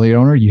as affiliate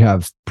owner, you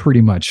have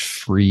pretty much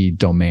free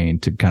domain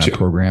to kind of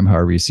program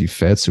however you see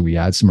fit. So we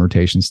add some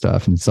rotation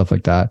stuff and stuff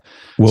like that.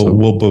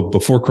 Well, but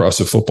before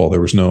CrossFit football,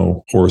 there was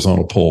no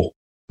horizontal pull.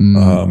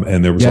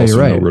 And there was also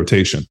no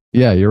rotation.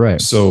 Yeah, you're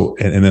right. So,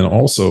 and then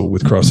also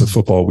with CrossFit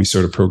football, we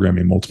started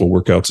programming multiple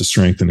workouts of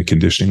strength and a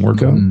conditioning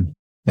workout.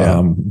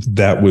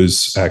 That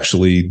was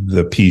actually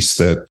the piece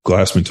that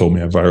Glassman told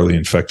me I virally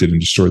infected and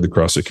destroyed the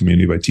CrossFit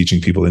community by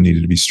teaching people they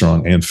needed to be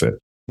strong and fit.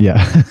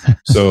 Yeah.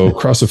 So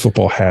CrossFit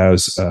football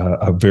has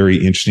a very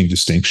interesting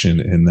distinction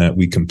in that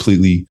we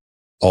completely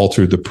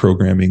altered the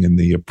programming and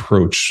the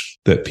approach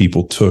that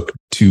people took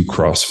to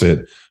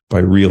CrossFit by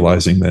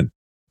realizing that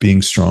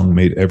being strong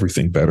made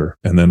everything better.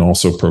 And then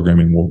also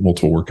programming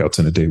multiple workouts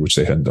in a day, which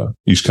they hadn't done.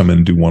 You just come in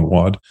and do one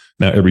WOD.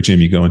 Now every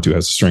gym you go into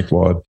has a strength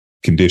WOD,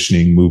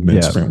 conditioning,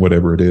 movement, sprint,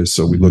 whatever it is.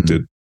 So we looked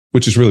at,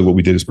 which is really what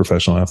we did as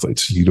professional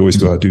athletes. You'd always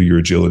go out and do your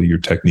agility, your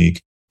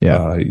technique,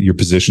 your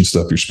position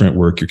stuff, your sprint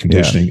work, your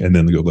conditioning, and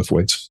then go lift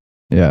weights.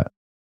 Yeah.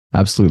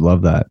 Absolutely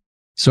love that.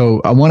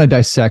 So I want to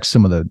dissect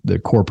some of the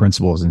core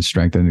principles in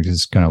strength. I think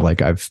it's kind of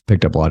like I've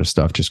picked up a lot of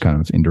stuff just kind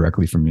of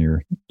indirectly from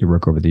your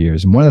work over the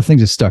years. And one of the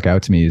things that stuck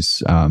out to me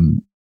is,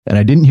 and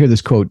I didn't hear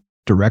this quote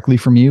directly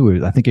from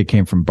you. I think it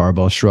came from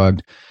Barbell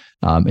Shrugged.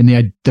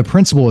 And the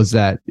principle is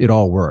that it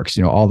all works,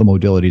 all the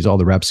modalities, all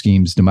the rep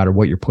schemes, no matter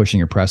what you're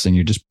pushing or pressing,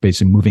 you're just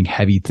basically moving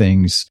heavy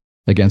things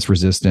against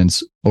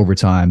resistance over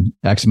time,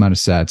 X amount of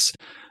sets.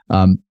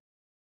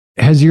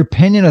 Has your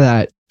opinion of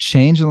that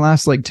changed in the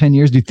last 10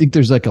 years? Do you think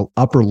there's an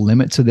upper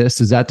limit to this?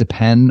 Does that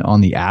depend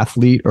on the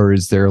athlete, or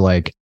is there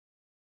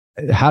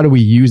how do we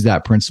use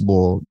that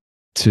principle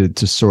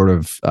to sort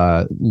of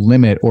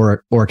limit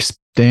or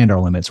expand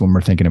our limits when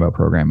we're thinking about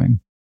programming?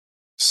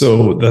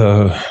 So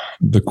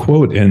the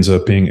quote ends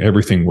up being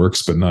everything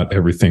works, but not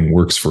everything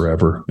works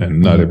forever,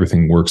 and not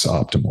everything works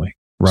optimally.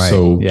 Right.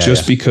 So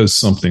because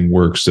something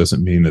works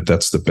doesn't mean that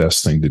that's the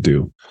best thing to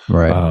do.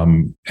 Right.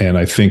 And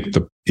I think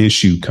the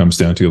issue comes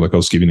down to, I'll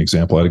just give you an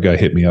example. I had a guy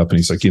hit me up and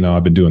he's like,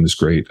 I've been doing this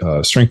great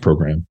strength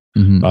program.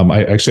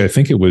 I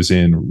think it was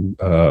in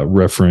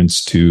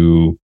reference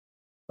to,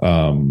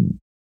 what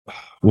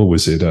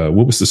was it?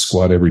 What was the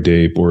squat every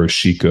day? Boris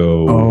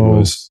Shiko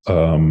was, I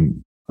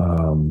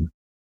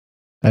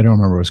don't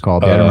remember what it's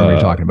called, but I don't remember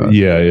what you're talking about.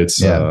 Yeah,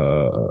 it's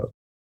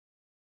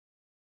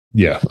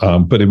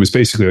but it was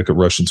basically like a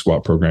Russian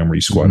squat program where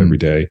you squat every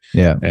day.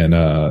 Yeah. And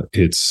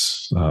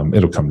it's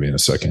it'll come to me in a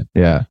second.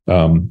 Yeah.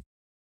 And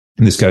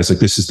this guy's like,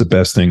 this is the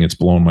best thing. It's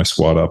blown my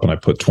squat up. And I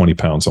put 20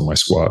 pounds on my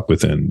squat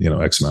within,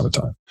 X amount of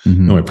time.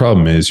 The only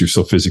problem is you're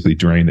so physically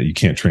drained that you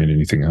can't train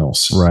anything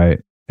else.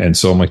 Right. And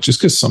so I'm like, just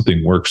because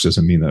something works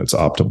doesn't mean that it's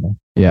optimal.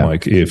 Yeah.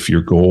 Like if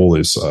your goal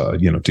is,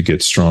 to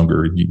get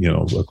stronger,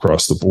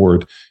 across the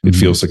board, it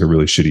feels like a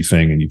really shitty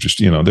thing. And you just,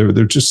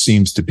 there just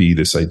seems to be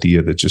this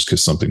idea that just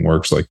because something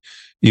works,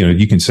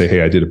 you can say,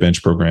 hey, I did a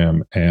bench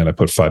program and I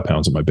put 5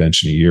 pounds on my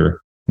bench in a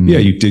year. Yeah,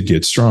 you did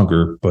get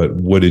stronger, but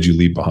what did you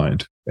leave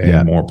behind?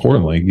 And more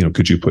importantly,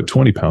 could you put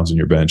 20 pounds on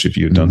your bench if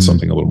you had done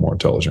something a little more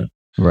intelligent?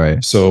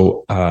 Right.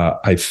 So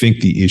I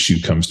think the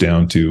issue comes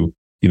down to,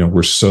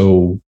 we're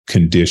so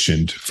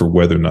conditioned for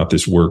whether or not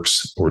this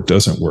works or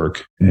doesn't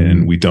work.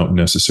 And we don't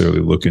necessarily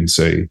look and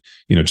say,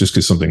 just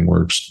because something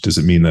works, does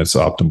it mean that's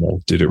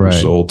optimal? Did it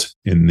result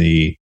in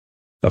the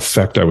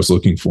effect I was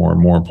looking for?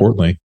 And more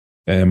importantly,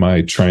 am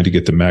I trying to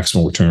get the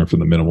maximal return from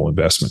the minimal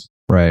investment?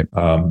 Right.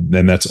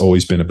 And that's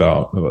always been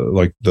about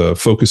the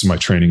focus of my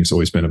training has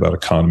always been about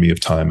economy of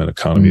time and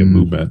economy of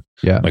movement.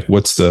 Yeah.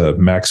 What's the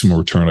maximum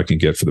return I can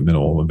get for the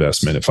minimal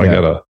investment? If I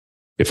gotta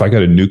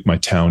nuke my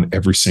town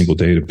every single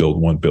day to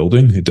build one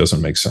building, it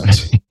doesn't make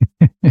sense.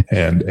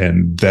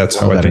 and that's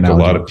how I think a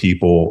lot of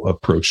people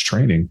approach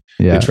training.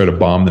 They try to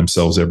bomb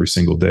themselves every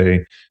single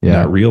day,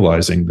 not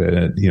realizing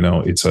that,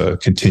 it's a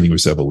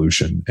continuous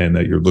evolution and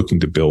that you're looking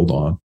to build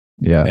on.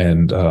 Yeah.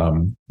 And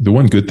the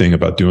one good thing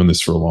about doing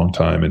this for a long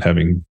time and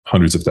having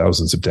hundreds of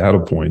thousands of data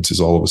points is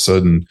all of a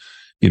sudden,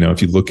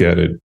 if you look at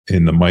it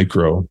in the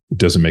micro, it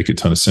doesn't make a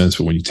ton of sense.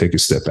 But when you take a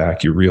step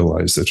back, you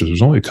realize that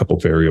there's only a couple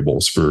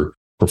variables for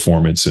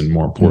performance and,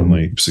 more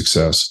importantly,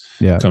 success.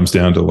 It comes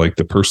down to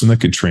the person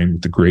that can train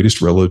with the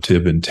greatest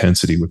relative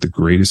intensity, with the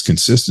greatest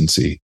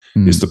consistency,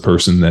 is the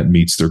person that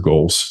meets their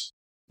goals.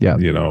 Yeah.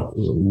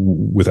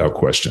 Without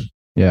question.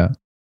 Yeah.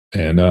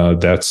 And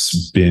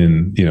that's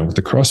been, with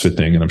the CrossFit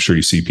thing. And I'm sure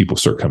you see people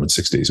start coming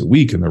 6 days a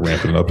week and they're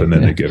ramping it up and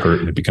then they get hurt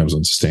and it becomes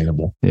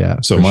unsustainable. Yeah.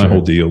 So my whole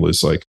deal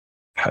is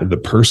the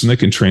person that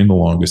can train the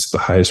longest at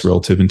the highest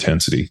relative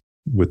intensity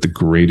with the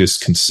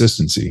greatest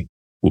consistency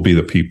will be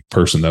the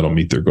person that'll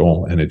meet their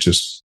goal. And it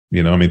just,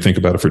 think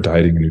about it for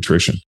dieting and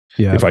nutrition.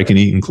 Yeah. If I can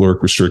eat in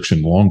caloric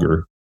restriction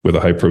longer with a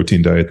high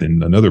protein diet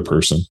than another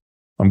person,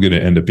 I'm going to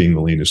end up being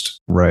the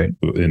leanest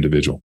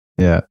individual.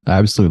 Yeah. I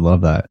absolutely love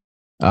that.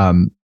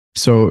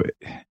 So,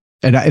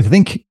 and I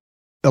think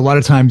a lot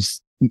of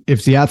times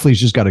if the athletes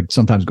just got to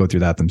sometimes go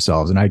through that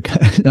themselves, and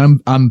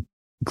I'm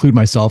include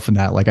myself in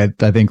that.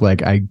 I think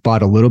I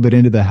bought a little bit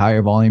into the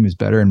higher volume is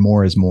better and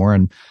more is more.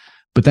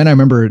 But then I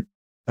remember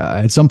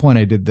at some point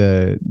I did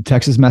the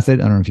Texas method.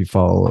 I don't know if you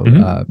follow.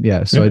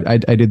 So I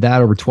did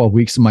that over 12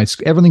 weeks and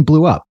everything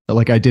blew up.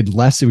 I did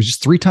less. It was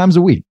just 3 times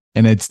a week.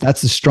 And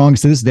that's the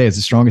strongest to this day. It's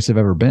the strongest I've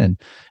ever been.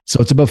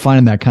 So it's about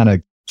finding that kind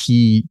of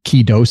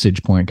key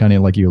dosage point, kind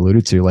of like you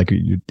alluded to. Like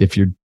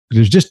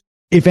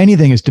if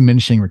anything is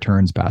diminishing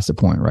returns past the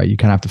point, right? You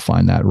kind of have to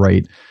find that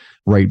right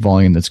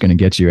volume that's going to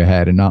get you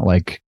ahead, and not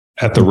like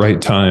at the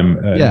right time.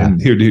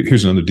 And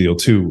here's another deal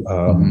too.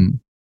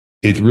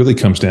 It really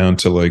comes down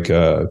to like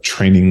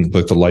training,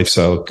 like the life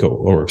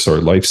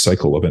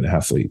cycle of an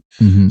athlete.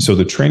 So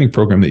the training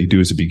program that you do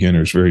as a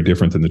beginner is very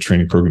different than the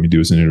training program you do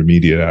as an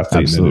intermediate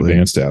athlete and an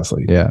advanced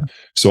athlete. Yeah.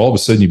 So all of a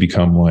sudden you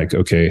become like,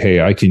 okay,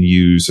 hey, I can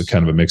use a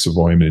kind of a mix of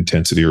volume and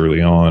intensity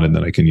early on, and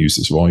then I can use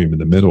this volume in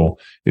the middle.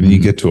 And then you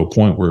get to a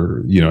point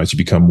where, as you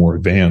become more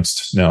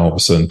advanced, now all of a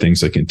sudden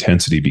things like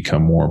intensity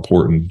become more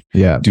important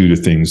due to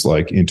things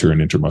like inter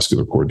and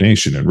intermuscular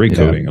coordination and rate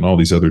coding and all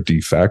these other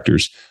deep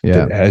factors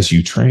that as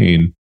you train,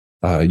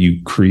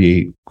 you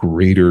create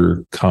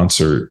greater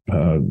concert,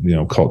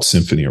 called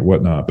symphony or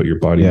whatnot, but your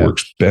body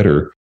works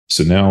better.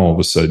 So now all of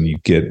a sudden you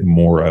get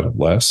more out of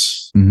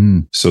less.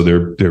 So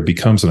there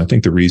becomes, and I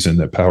think the reason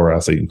that power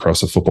athlete and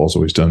CrossFit football has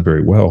always done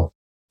very well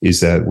is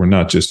that we're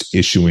not just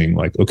issuing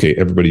like, okay,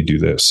 everybody do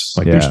this.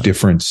 Like there's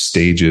different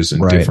stages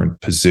and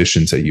different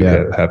positions that you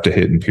have to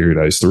hit and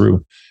periodize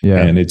through.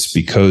 And it's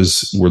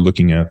because we're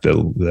looking at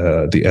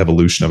the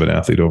evolution of an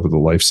athlete over the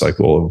life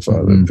cycle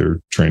of their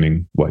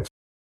training life.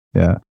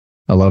 Yeah.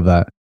 I love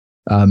that.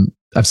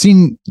 I've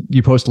seen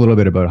you post a little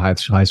bit about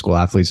high school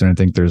athletes, and I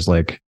think there's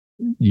like,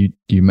 you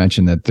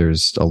mentioned that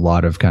there's a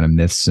lot of kind of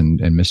myths and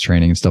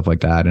mistraining and stuff like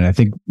that. And I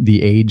think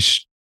the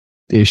age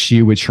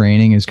issue with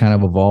training has kind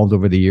of evolved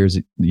over the years.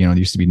 It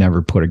used to be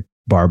never put a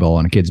barbell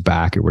on a kid's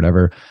back or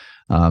whatever.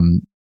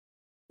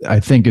 I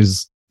think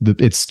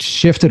it's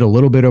shifted a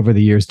little bit over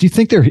the years. Do you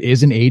think there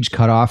is an age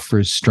cutoff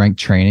for strength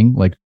training?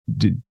 Like,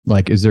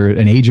 is there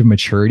an age of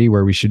maturity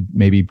where we should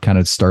maybe kind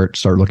of start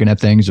looking at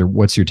things, or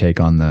what's your take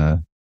on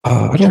the?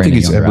 I don't think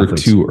it's ever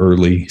too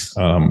early.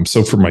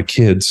 So for my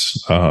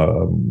kids,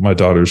 my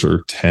daughters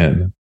are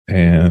 10,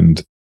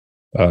 and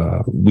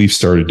we've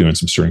started doing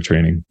some strength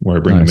training where I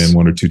bring them in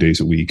 1 or 2 days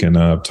a week, and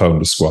I've taught them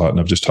to squat, and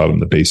I've just taught them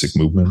the basic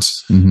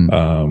movements,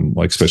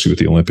 like especially with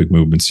the Olympic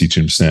movements,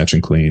 teaching them snatch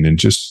and clean, and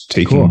just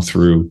taking them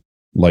through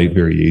light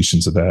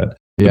variations of that.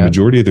 The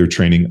majority of their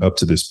training up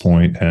to this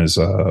point has,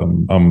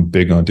 I'm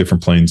big on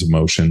different planes of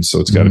motion. So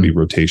it's got to be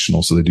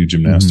rotational. So they do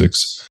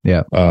gymnastics. They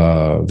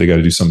got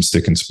to do some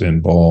stick and spin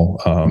ball.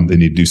 They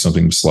need to do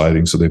something with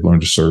sliding. So they've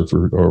learned to surf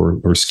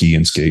or ski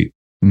and skate.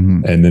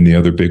 And then the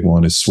other big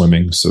one is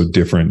swimming. So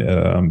different,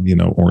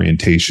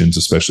 orientations,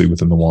 especially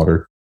within the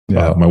water.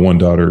 My one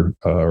daughter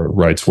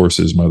rides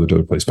horses. My other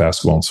daughter plays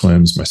basketball and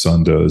swims. My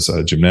son does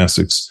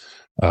gymnastics.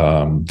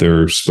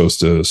 They're supposed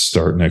to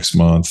start next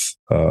month.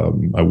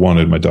 I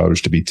wanted my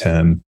daughters to be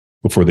 10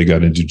 before they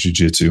got into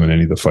jiu-jitsu and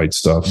any of the fight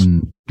stuff.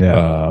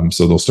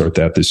 So they'll start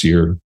that this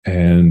year.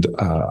 And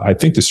I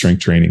think the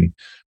strength training,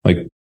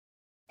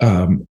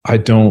 I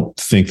don't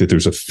think that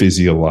there's a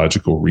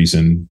physiological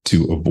reason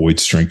to avoid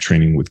strength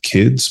training with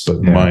kids,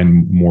 but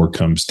mine more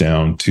comes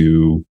down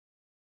to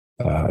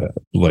they're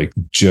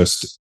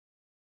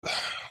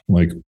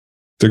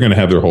going to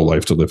have their whole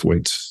life to lift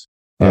weights.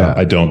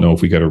 I don't know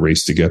if we got a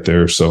race to get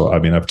there. So,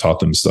 I've taught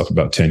them stuff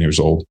about 10 years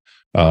old.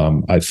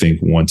 I think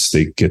once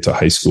they get to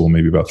high school,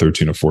 maybe about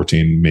 13 or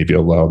 14, maybe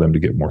allow them to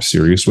get more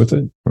serious with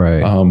it.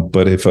 Right.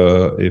 But if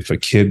a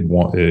kid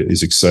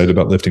is excited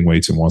about lifting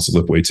weights and wants to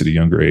lift weights at a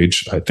younger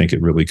age, I think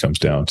it really comes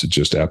down to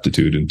just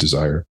aptitude and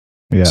desire.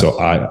 So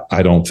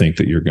I don't think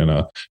that you're going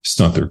to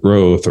stunt their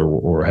growth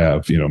or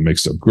have,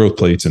 mixed up growth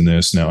plates in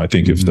this. Now, I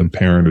think if the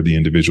parent or the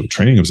individual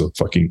training is a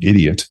fucking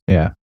idiot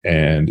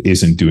and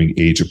isn't doing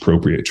age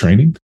appropriate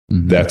training,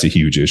 that's a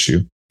huge issue.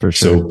 For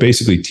sure. So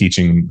basically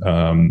teaching,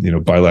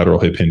 bilateral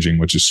hip hinging,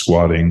 which is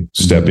squatting,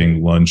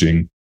 stepping,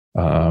 lunging,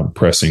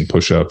 pressing,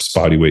 push-ups,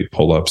 body weight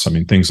pull-ups.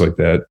 Things like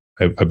that.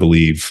 I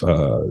believe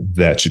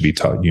that should be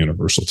taught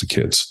universal to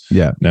kids.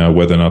 Now,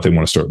 whether or not they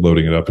want to start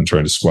loading it up and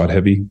trying to squat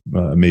heavy,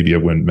 maybe I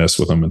wouldn't mess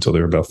with them until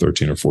they're about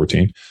 13 or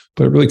 14.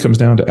 But it really comes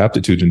down to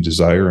aptitude and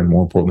desire, and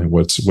more importantly,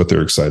 what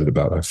they're excited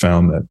about. I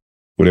found that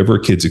whatever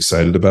a kid's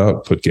excited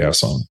about, put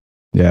gas on.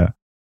 Yeah,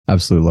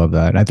 absolutely love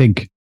that. And I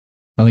think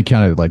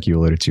kind of like you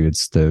alluded to,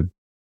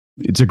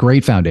 it's a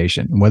great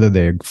foundation. Whether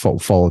they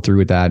follow through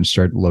with that and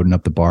start loading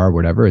up the bar or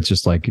whatever,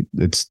 it's like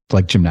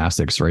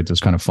gymnastics, right? Those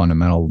kind of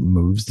fundamental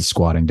moves, the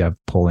squatting, depth,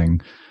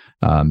 pulling,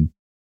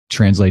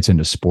 translates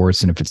into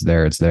sports. And if it's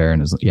there, it's there.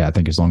 And I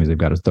think as long as they've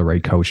got the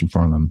right coach in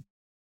front of them,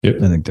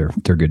 I think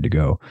they're good to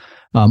go.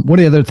 One of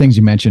the other things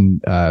you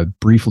mentioned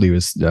briefly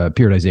was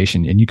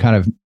periodization, and you kind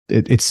of,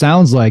 it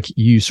sounds like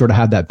you sort of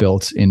have that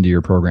built into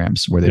your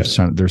programs where they're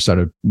sort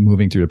of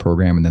moving through the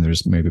program, and then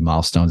there's maybe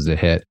milestones to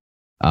hit.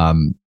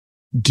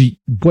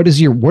 What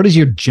is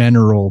your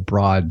general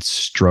broad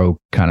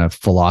stroke kind of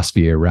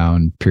philosophy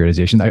around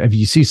periodization?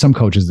 You see some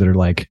coaches that are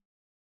like,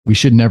 we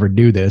should never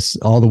do this,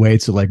 all the way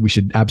to like, we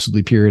should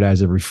absolutely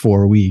periodize every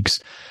 4 weeks.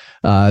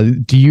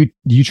 Do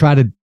you try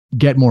to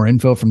get more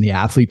info from the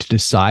athlete to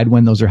decide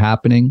when those are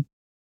happening?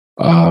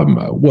 So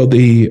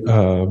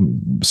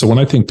when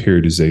I think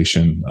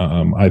periodization,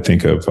 I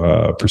think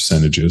of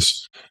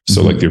percentages.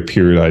 So like they're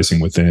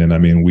periodizing within. I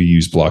mean, we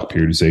use block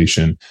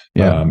periodization.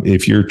 Yeah.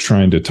 If you're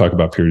trying to talk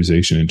about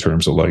periodization in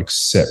terms of like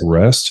set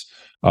rest,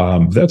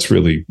 that's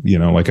really,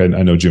 like I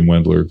know Jim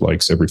Wendler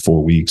likes every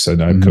 4 weeks. I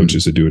have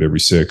coaches that do it every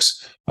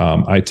 6.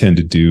 I tend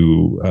to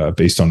do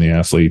based on the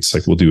athletes,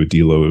 like we'll do a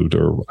deload,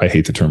 or I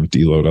hate the term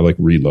deload. I like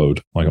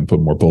reload. Like I'm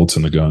putting more bullets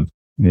in the gun.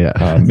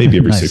 Yeah. Maybe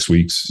every 6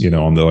 weeks,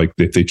 on the, like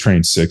if they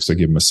train 6, I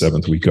give them a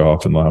 7th week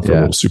off and allow for a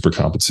little super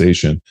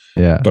compensation.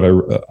 Yeah. But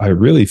I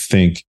really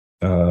think,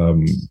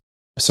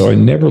 so I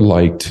never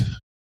liked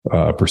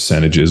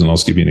percentages, and I'll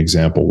just give you an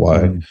example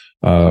why.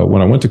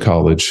 When I went to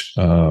college,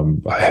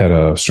 I had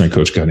a strength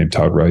coach guy named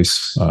Todd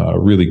Rice,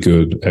 really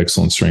good,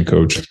 excellent strength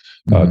coach,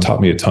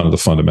 taught me a ton of the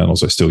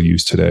fundamentals I still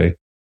use today.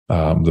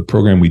 The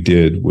program we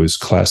did was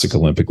classic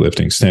Olympic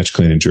lifting, snatch,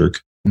 clean, and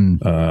jerk,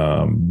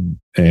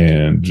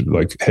 and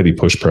like heavy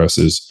push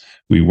presses.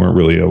 We weren't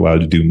really allowed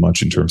to do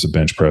much in terms of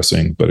bench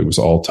pressing, but it was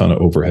all ton of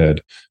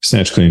overhead,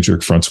 snatch, clean,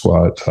 jerk, front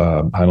squat.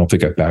 I don't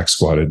think I back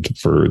squatted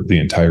for the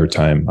entire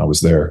time I was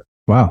there.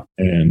 Wow.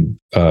 And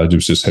it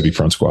was just heavy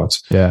front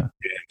squats. Yeah.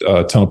 And,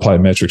 a ton of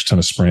plyometrics, ton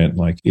of sprint.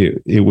 Like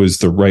it was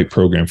the right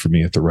program for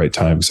me at the right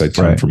time because I'd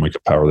come from like a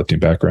powerlifting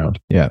background.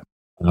 Yeah.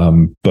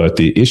 But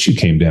the issue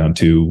came down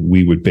to,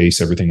 we would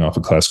base everything off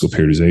of classical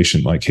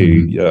periodization. Like,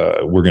 hey,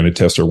 we're going to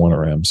test our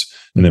 1RMs.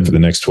 And then for the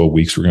next 12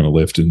 weeks, we're going to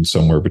lift in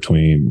somewhere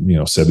between,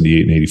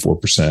 78 and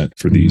 84%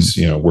 for these,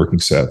 working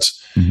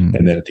sets.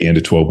 And then at the end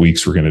of 12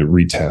 weeks, we're going to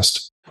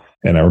retest.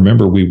 And I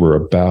remember we were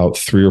about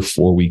 3 or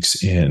 4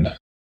 weeks in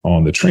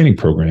on the training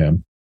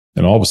program.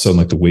 And all of a sudden,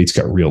 like the weights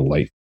got real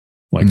light.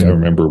 Like I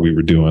remember we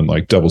were doing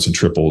like doubles and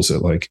triples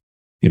at like,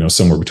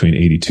 somewhere between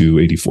 82,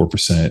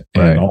 84%.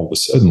 And all of a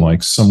sudden,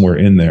 like somewhere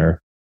in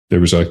there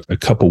was like a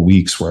couple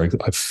weeks where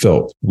I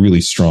felt really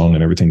strong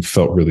and everything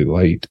felt really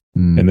light.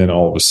 And then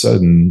all of a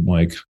sudden,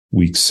 like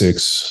week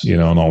 6,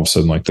 and all of a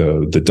sudden, like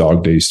the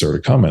dog days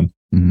started coming.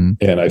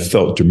 And I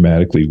felt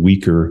dramatically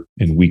weaker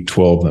in week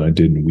 12 than I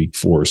did in week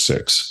 4 or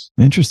 6.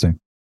 Interesting.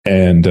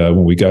 And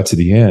when we got to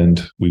the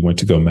end, we went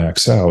to go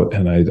max out,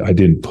 and I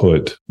didn't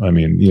put,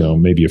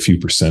 maybe a few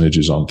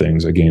percentages on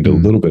things. I gained a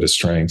little bit of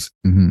strength.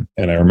 And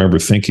I remember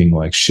thinking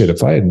like, shit,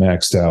 if I had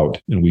maxed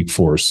out in week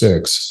 4 or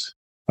 6,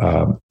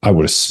 I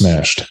would have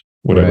smashed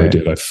whatever I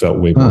did. I felt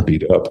way more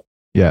beat up.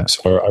 Yeah.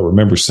 So I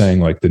remember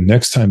saying like, the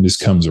next time this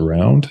comes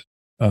around,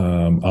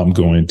 I'm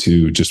going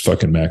to just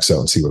fucking max out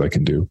and see what I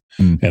can do.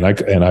 And I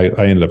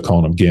ended up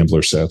calling them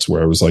gambler sets,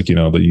 where I was like,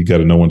 that you got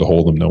to know when to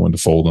hold them, know when to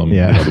fold them.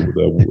 Yeah.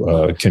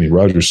 The Kenny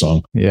Rogers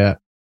song. Yeah.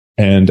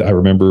 And I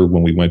remember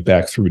when we went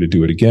back through to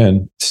do it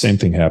again, same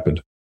thing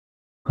happened.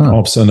 All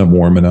of a sudden I'm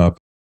warming up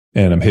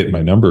and I'm hitting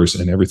my numbers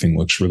and everything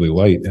looks really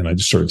light. And I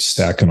just started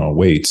stacking on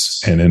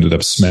weights and ended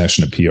up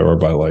smashing a PR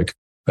by like,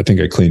 I think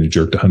I cleaned and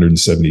jerked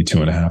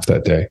 172.5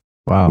 that day.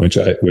 Wow.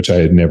 Which I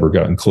had never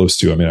gotten close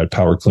to. I mean, I'd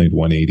power cleaned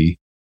 180.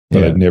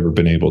 But I'd never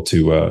been able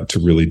to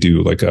really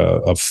do like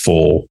a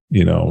full,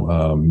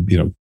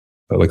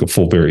 like a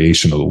full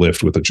variation of the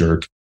lift with a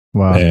jerk.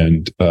 Wow.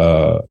 And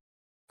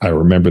I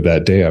remember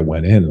that day I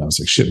went in and I was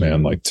like, shit,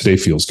 man, like today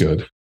feels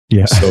good.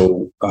 Yeah.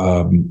 So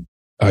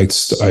I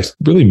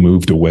really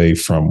moved away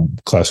from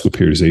classical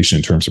periodization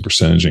in terms of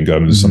percentage and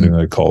got into something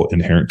that I call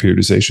inherent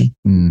periodization,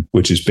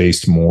 which is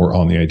based more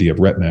on the idea of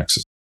rep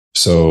maxes.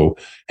 So,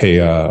 hey,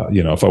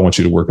 if I want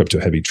you to work up to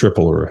a heavy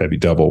triple or a heavy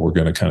double, we're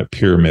going to kind of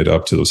pyramid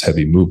up to those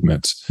heavy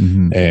movements.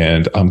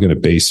 And I'm going to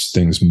base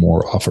things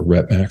more off of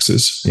rep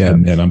maxes. Yeah.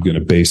 And I'm going to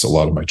base a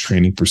lot of my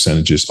training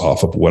percentages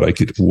off of what I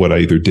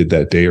either did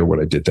that day or what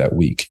I did that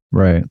week.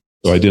 Right.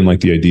 So I didn't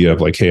like the idea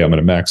of like, hey, I'm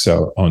going to max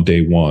out on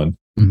day 1.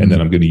 And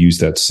then I'm going to use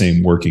that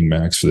same working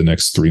max for the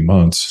next 3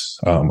 months.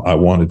 I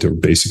wanted to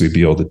basically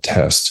be able to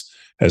test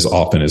as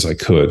often as I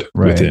could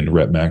within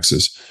rep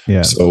maxes.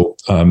 Yeah. So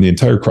the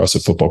entire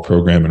CrossFit football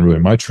program and really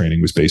my training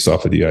was based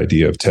off of the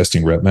idea of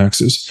testing rep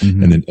maxes.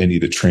 And then any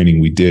of the training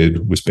we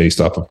did was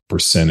based off of a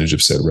percentage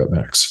of said rep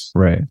max.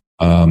 Right.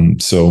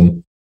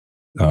 So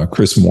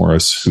Chris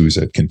Morris, who's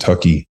at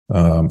Kentucky,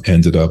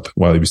 ended up,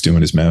 while he was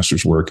doing his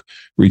master's work,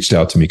 reached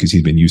out to me because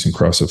he'd been using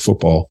CrossFit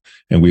football.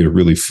 And we had a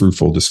really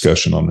fruitful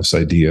discussion on this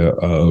idea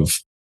of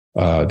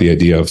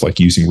like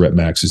using rep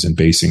maxes and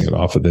basing it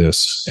off of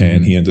this.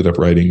 And he ended up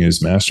writing his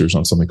master's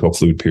on something called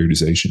fluid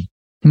periodization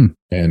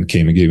and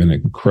came and gave an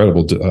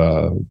incredible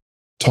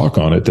talk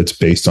on it that's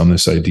based on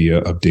this idea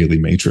of daily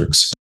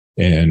matrix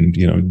and,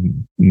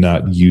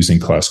 not using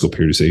classical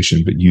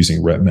periodization, but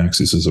using rep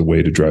maxes as a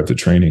way to drive the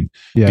training.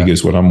 Yeah.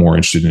 Because what I'm more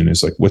interested in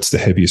is like, what's the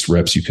heaviest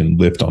reps you can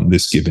lift on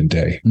this given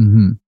day?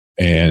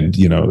 And,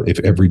 if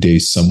every day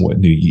is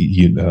somewhat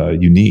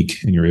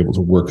unique and you're able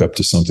to work up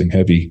to something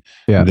heavy,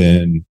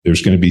 then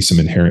there's going to be some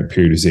inherent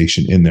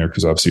periodization in there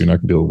because obviously you're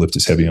not going to be able to lift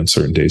as heavy on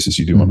certain days as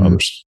you do on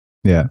others.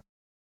 Yeah.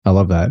 I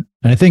love that.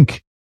 And I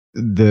think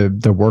the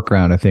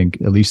workaround, I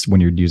think, at least when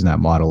you're using that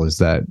model, is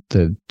that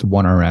the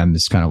 1RM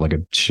is kind of like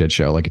a shit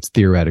show. Like it's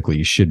theoretically,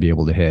 you should be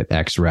able to hit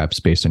X reps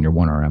based on your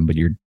 1RM, but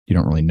you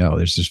don't really know.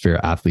 There's just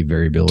athlete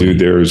variability. Dude,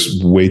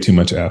 there's way too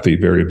much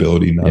athlete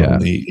variability, not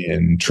only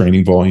in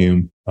training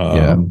volume,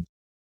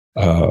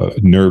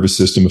 nervous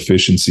system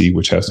efficiency,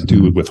 which has to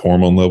do with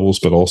hormone levels,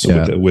 but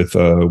also with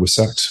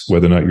sex,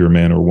 whether or not you're a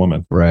man or a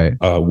woman. Right.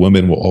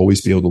 Women will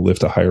always be able to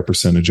lift a higher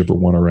percentage of a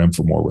 1RM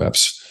for more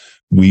reps.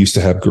 We used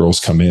to have girls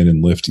come in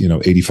and lift,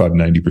 85,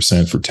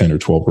 90% for 10 or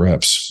 12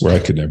 reps, where I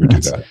could never do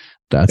that.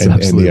 That's and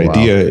absolutely the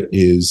idea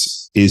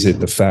is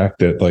it the fact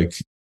that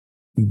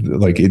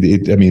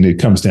it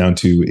comes down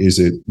to, is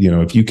it,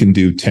 if you can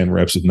do 10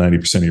 reps with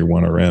 90% of your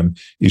 1RM,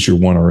 is your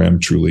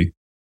 1RM truly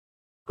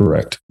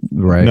correct?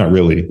 Right. Not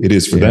really. It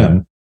is for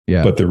them.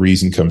 Yeah. But the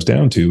reason comes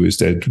down to is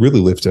that to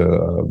really lift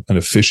an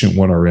efficient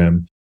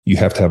 1RM, you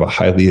have to have a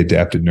highly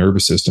adapted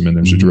nervous system. And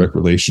there's a direct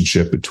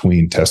relationship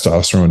between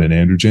testosterone and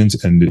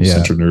androgens and the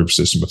central nervous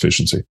system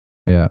efficiency.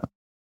 Yeah.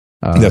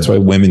 That's why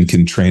women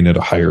can train at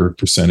a higher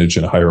percentage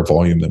and a higher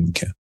volume than we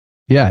can.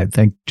 Yeah. I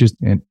think just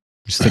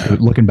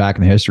looking back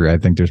in the history, I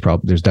think there's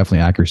definitely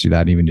accuracy to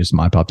that, even just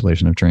my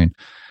population of trained.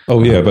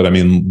 Oh yeah. But I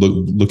mean,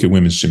 look at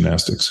women's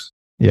gymnastics.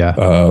 Yeah.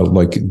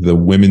 Like the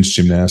women's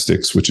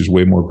gymnastics, which is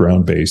way more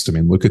ground based. I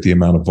mean, look at the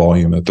amount of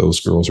volume that those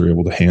girls are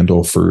able to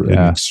handle for an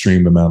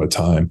extreme amount of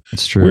time.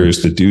 It's true.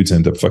 Whereas the dudes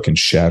end up fucking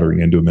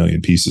shattering into a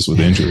million pieces with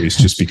injuries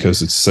just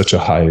because it's such a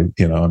high,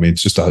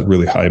 it's just a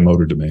really high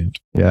motor demand.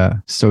 Yeah.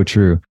 So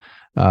true.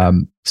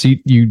 So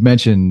you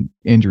mentioned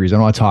injuries. I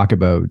want to talk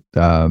about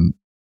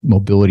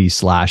mobility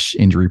 /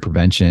 injury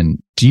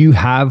prevention. Do you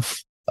have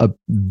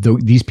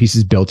these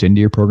pieces built into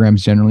your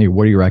programs generally?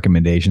 What are your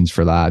recommendations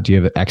for that? Do you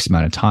have an X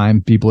amount of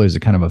time? People, is it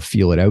kind of a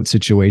feel it out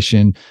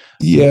situation?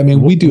 Yeah, I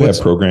mean, we do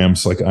have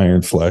programs like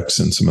Iron Flex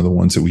and some of the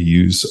ones that we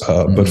use,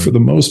 but for the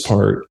most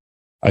part,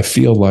 I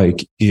feel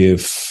like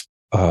if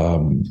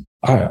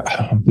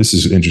this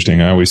is interesting.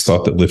 I always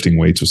thought that lifting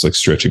weights was like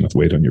stretching with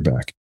weight on your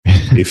back.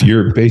 If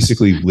you're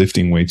basically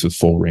lifting weights with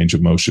full range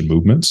of motion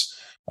movements,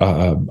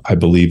 I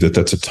believe that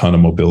that's a ton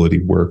of mobility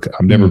work.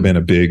 I've never been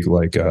a big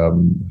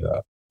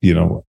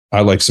I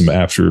like some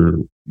after,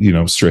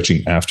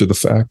 stretching after the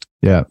fact.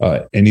 Yeah.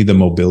 Any of the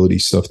mobility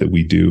stuff that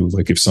we do,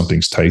 like if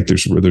something's tight,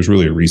 there's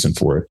really a reason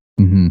for it.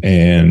 Mm-hmm.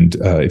 And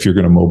if you're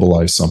going to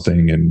mobilize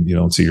something and,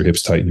 let's say your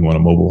hip's tight and you want to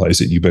mobilize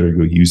it, you better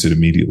go use it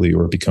immediately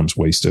or it becomes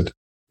wasted.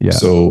 Yeah.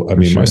 So, I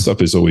mean, my stuff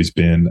has always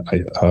been,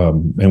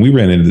 and we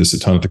ran into this a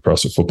ton at the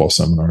CrossFit football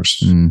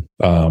seminars,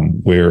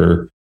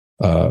 where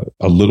a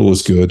little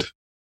is good.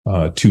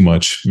 Too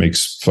much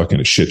makes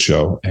fucking a shit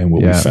show. And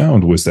what we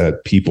found was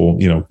that people,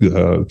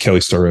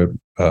 Kelly Starrett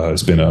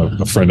has been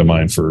a friend of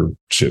mine for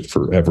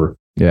forever.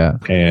 Yeah.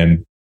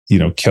 And,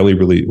 Kelly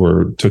really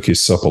took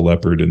his Supple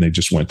Leopard and they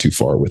just went too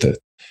far with it.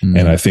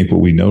 And I think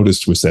what we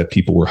noticed was that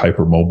people were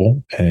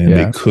hypermobile and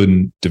they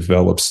couldn't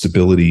develop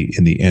stability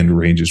in the end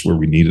ranges where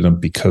we needed them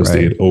because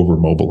they had over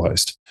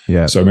mobilized.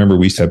 Yeah. So I remember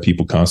we used to have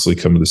people constantly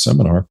come to the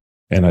seminar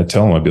and I'd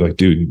tell them, I'd be like,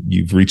 dude,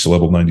 you've reached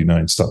level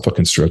 99. Stop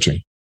fucking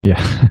stretching.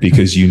 Yeah.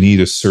 Because you need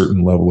a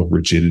certain level of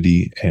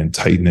rigidity and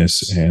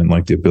tightness and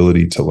like the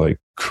ability to like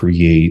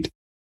create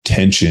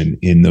tension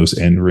in those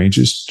end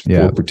ranges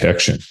for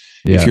protection.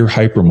 Yeah. If you're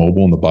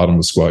hypermobile in the bottom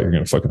of the squat, you're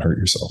going to fucking hurt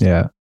yourself.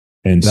 Yeah.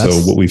 And so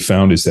what we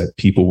found is that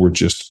people were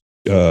just,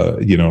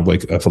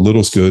 like if a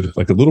little's good,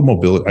 like a little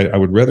mobility, I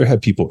would rather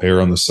have people err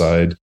on the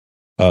side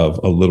of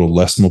a little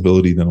less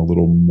mobility than a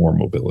little more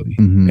mobility.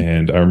 Mm-hmm.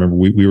 And I remember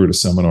we were at a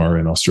seminar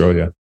in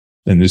Australia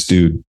and this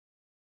dude,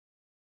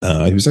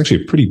 he was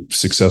actually a pretty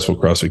successful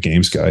CrossFit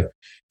Games guy.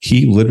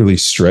 He literally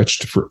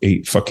stretched for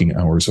 8 fucking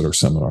hours at our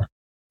seminar.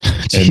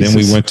 And then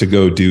we went to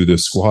go do the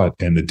squat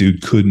and the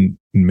dude couldn't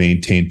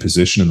maintain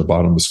position in the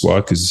bottom of the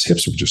squat because his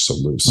hips were just so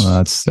loose.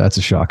 Well, that's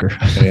a shocker.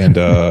 And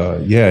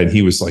and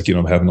he was like,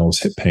 having all this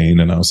hip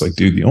pain. And I was like,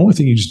 dude, the only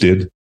thing you just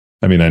did,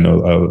 I mean, I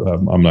know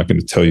I'm not going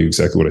to tell you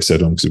exactly what I said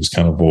to him because it was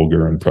kind of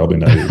vulgar and probably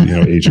not,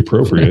 age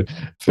appropriate.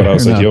 But I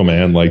was like, yo,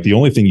 man, like the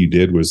only thing you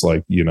did was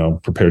like,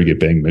 prepare to get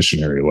banged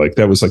missionary. Like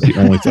that was like the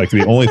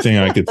only thing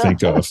I could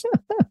think of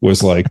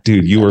was like,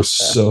 dude, you are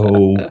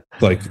so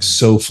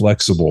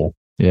flexible.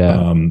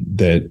 Yeah.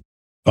 That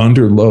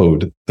under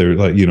load, they're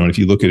like, if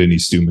you look at any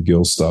Stu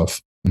McGill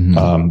stuff,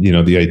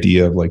 the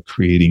idea of like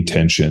creating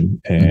tension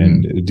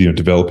and,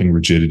 developing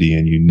rigidity,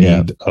 and you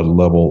need a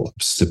level of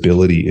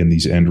stability in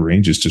these end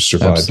ranges to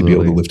survive, to be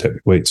able to lift heavy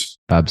weights.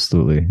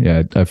 Absolutely.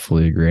 Yeah, I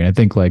fully agree. And I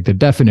think like the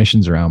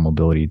definitions around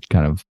mobility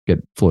kind of get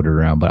floated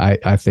around, but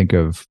I think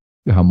of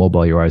how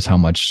mobile you are is how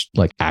much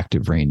like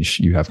active range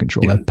you have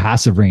control. That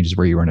passive range is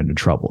where you run into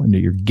trouble. And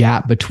your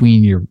gap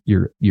between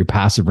your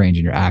passive range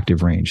and your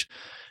active range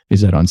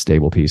is that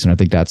unstable piece. And I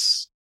think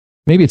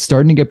maybe it's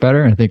starting to get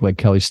better. And I think like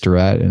Kelly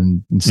Starrett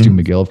and Stu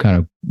McGill have kind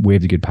of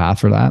waved a good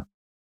path for that.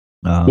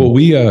 Well,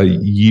 we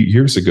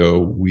years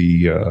ago,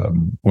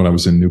 when I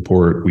was in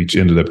Newport, we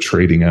ended up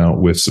trading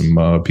out with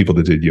some people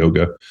that did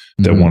yoga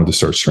that wanted to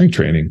start strength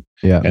training.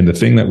 Yeah. And the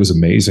thing that was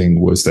amazing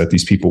was that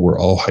these people were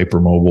all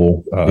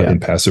hypermobile in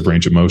passive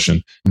range of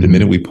motion. The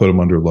minute we put them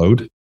under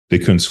load, they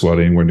couldn't squat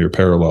anywhere near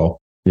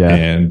parallel. Yeah.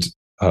 And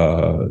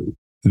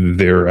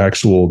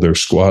their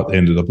squat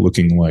ended up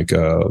looking like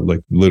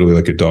literally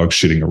like a dog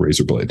shitting a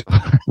razor blade,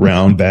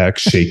 round back,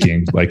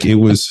 shaking. Like it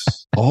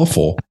was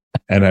awful.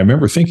 And I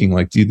remember thinking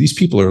like, dude, these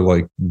people are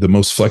like the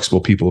most flexible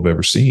people I've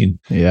ever seen.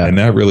 Yeah. And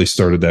that really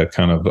started that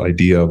kind of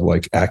idea of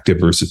like active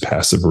versus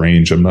passive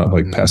range. I'm not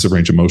like passive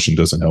range of motion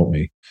doesn't help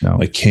me. No.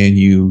 Like, can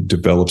you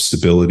develop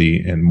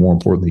stability? And more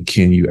importantly,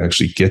 can you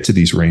actually get to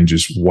these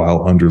ranges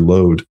while under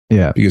load?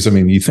 Yeah. Because I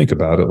mean, you think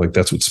about it, like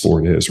that's what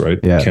sport is, right?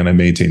 Yeah. Can I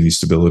maintain the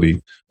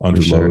stability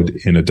under load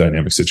in a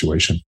dynamic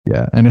situation?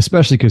 Yeah. And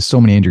especially because so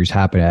many injuries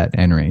happen at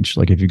end range.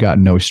 Like if you've got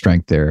no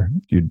strength there,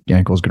 your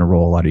ankle is going to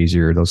roll a lot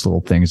easier. Those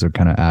little things that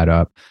kind of add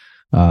up.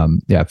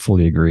 Yeah,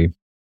 fully agree.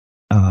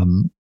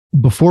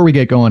 Before we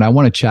get going, I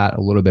want to chat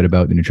a little bit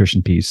about the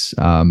nutrition piece.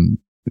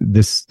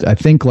 I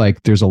think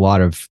like there's a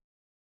lot of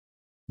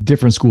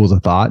different schools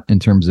of thought in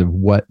terms of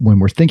when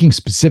we're thinking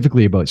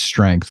specifically about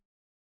strength,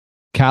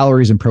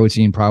 calories and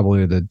protein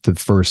probably are the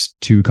first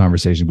two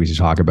conversations we should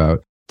talk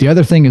about. The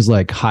other thing is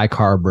like high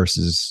carb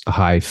versus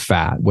high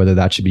fat, whether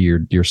that should be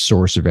your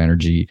source of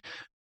energy.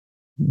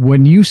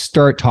 When you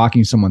start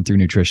talking to someone through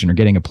nutrition or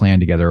getting a plan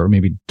together, or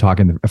maybe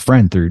talking to a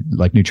friend through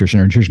like nutrition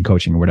or nutrition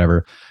coaching or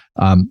whatever,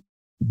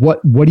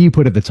 what do you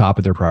put at the top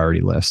of their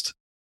priority list?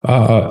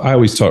 I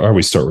always start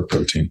with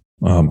protein.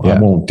 I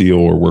won't deal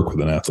or work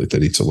with an athlete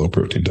that eats a low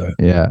protein diet.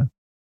 Yeah.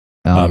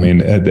 I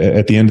mean,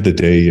 at the end of the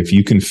day, if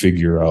you can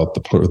figure out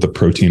the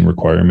protein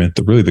requirement,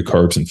 the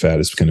carbs and fat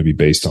is going to be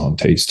based on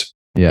taste.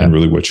 Yeah. And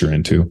really what you're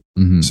into.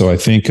 Mm-hmm. So I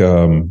think,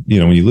 when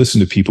you listen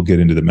to people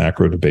get into the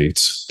macro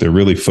debates, they're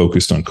really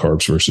focused on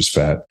carbs versus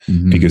fat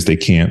because they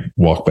can't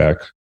walk back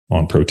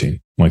on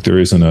protein. Like there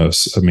isn't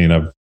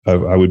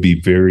I would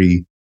be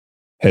very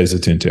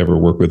hesitant to ever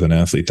work with an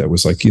athlete that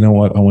was like, you know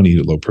what, I want to eat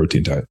a low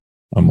protein diet.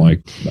 I'm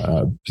like,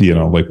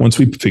 like once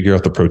we figure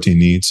out the protein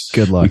needs,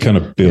 good luck. We kind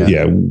of build,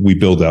 we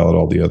build out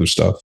all the other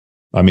stuff.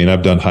 I mean,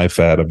 I've done high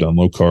fat, I've done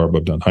low carb,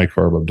 I've done high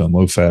carb, I've done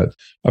low fat.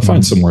 I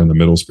find somewhere in the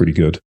middle is pretty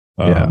good.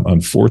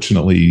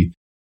 Unfortunately,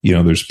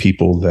 there's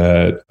people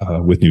that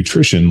with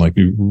nutrition, like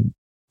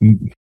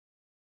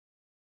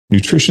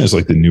nutrition is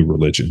like the new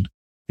religion.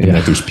 And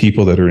that there's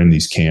people that are in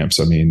these camps.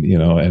 I mean,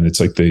 and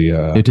it's like they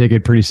take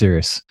it pretty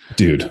serious.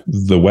 Dude,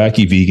 the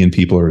wacky vegan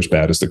people are as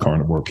bad as the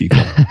carnivore people.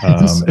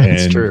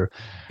 It's true.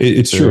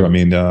 It's true. I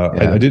mean,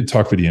 I did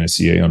talk for the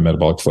NSCA on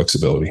metabolic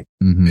flexibility,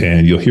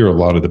 and you'll hear a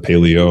lot of the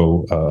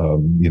paleo,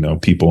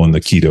 people in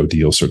the keto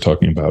deal start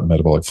talking about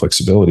metabolic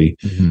flexibility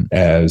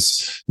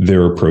as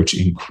their approach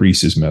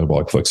increases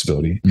metabolic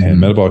flexibility. And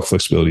metabolic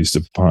flexibility is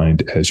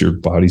defined as your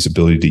body's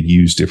ability to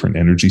use different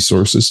energy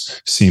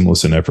sources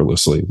seamless and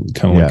effortlessly,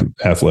 kind of like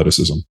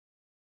athleticism.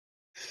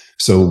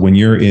 So when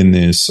you're in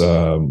this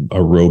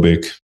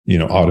aerobic,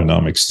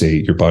 autonomic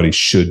state, your body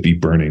should be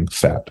burning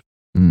fat.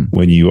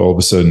 When you all of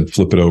a sudden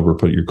flip it over,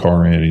 put your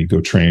car in and you go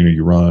train or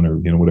you run or,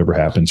 whatever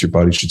happens, your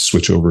body should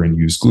switch over and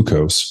use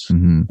glucose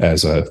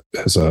as a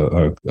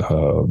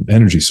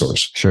energy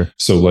source. Sure.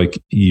 So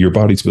like your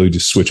body's ability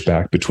to switch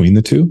back between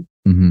the two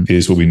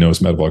is what we know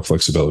as metabolic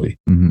flexibility.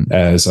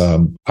 As I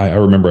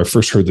remember I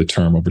first heard the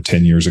term over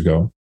 10 years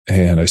ago.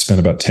 And I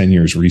spent about 10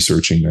 years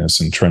researching this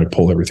and trying to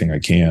pull everything I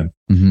can.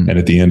 And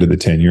at the end of the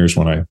 10 years,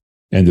 when I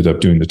ended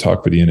up doing the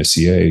talk for the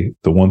NSCA,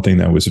 the one thing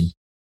that was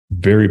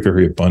very,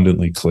 very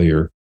abundantly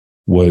clear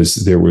was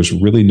there was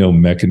really no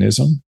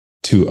mechanism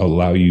to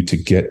allow you to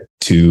get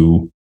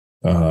to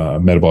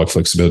metabolic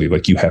flexibility.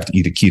 Like you have to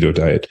eat a keto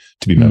diet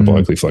to be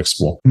metabolically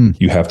flexible.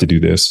 You have to do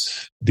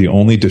this. The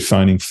only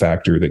defining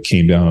factor that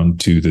came down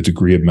to the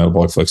degree of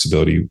metabolic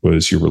flexibility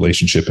was your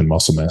relationship in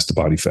muscle mass to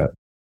body fat.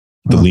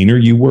 The leaner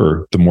you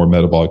were, the more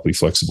metabolically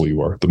flexible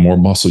you are. The more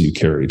muscle you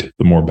carried,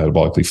 the more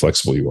metabolically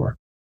flexible you are.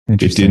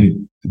 It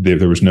didn't.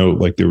 There was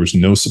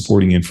no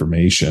supporting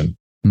information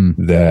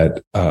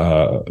that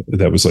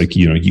was like,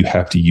 you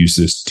have to use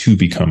this to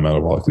become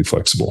metabolically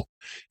flexible.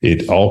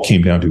 It all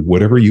came down to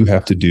whatever you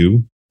have to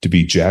do to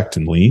be jacked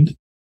and lean,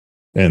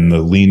 and the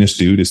leanest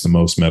dude is the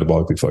most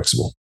metabolically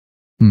flexible.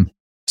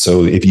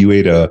 So if you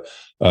ate a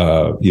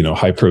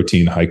high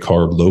protein, high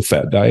carb, low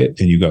fat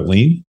diet and you got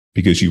lean,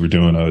 because you were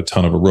doing a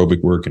ton of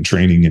aerobic work and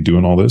training and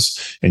doing all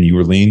this, and you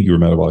were lean, you were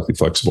metabolically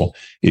flexible.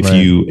 If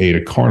you ate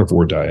a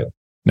carnivore diet,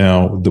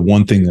 now the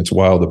one thing that's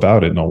wild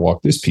about it, and I'll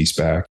walk this piece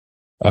back,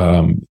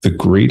 the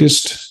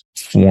greatest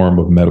form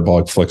of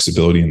metabolic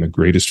flexibility and the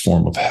greatest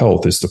form of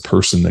health is the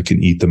person that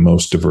can eat the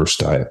most diverse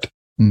diet.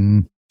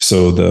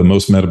 So the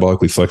most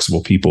metabolically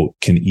flexible people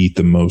can eat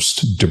the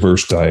most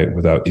diverse diet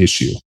without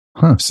issue.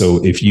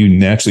 So if you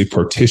naturally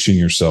partition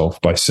yourself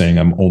by saying,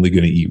 I'm only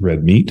going to eat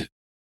red meat,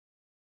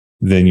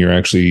 then you're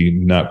actually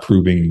not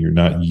proving, you're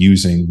not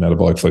using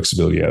metabolic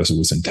flexibility as it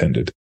was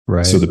intended.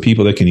 Right. So the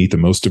people that can eat the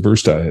most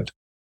diverse diet,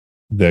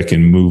 that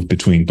can move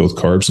between both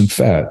carbs and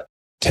fat,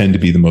 tend to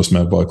be the most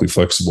metabolically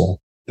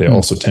flexible. They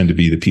also tend to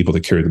be the people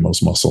that carry the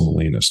most muscle and the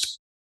leanest.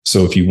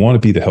 So if you want to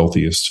be the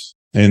healthiest,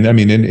 and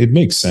it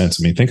makes sense.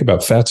 I mean, think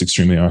about fat's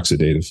extremely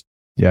oxidative.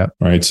 Yeah.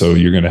 Right. So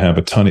you're going to have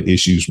a ton of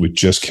issues with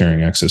just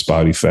carrying excess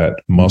body fat.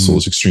 Muscle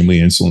is extremely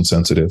insulin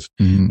sensitive,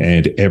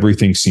 and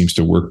everything seems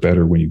to work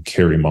better when you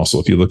carry muscle.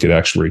 If you look at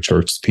actual rate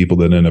charts, the people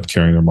that end up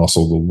carrying their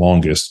muscle the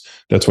longest,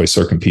 that's why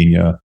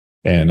sarcopenia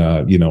And,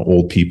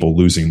 old people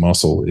losing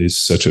muscle is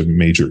such a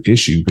major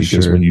issue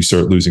because when you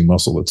start losing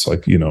muscle, it's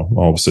like,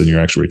 all of a sudden your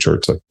actual rate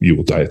chart's like, you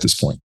will die at this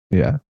point.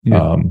 Yeah.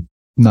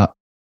 Not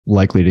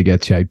likely to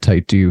get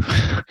type 2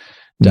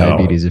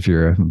 diabetes if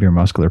you're a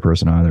muscular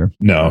person either.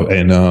 No.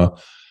 And,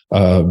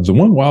 the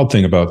one wild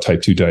thing about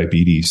type 2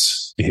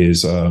 diabetes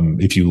is,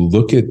 if you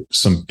look at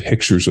some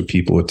pictures of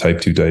people with type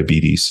 2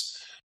 diabetes,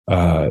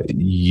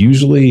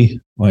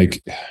 usually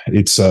like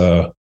it's,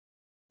 let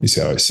me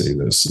see how I say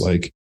this,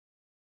 like,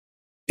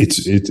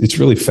 it's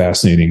really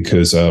fascinating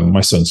because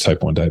my son's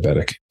type 1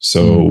 diabetic.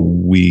 So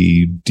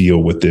we deal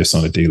with this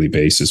on a daily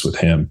basis with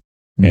him.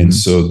 And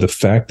so the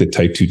fact that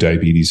type 2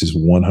 diabetes is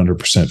 100%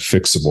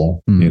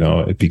 fixable,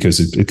 because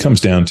it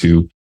comes down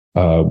to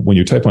when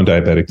you're type 1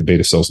 diabetic, the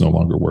beta cells no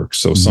longer work.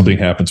 So something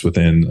happens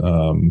within,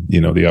 the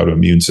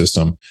autoimmune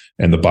system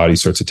and the body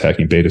starts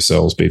attacking beta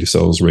cells. Beta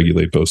cells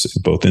regulate both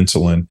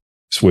insulin,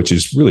 which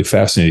is really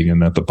fascinating in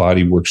that the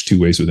body works two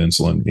ways with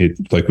insulin.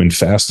 Like when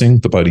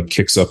fasting, the body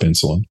kicks up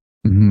insulin.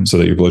 So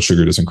that your blood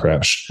sugar doesn't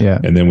crash. Yeah.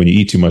 And then when you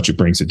eat too much, it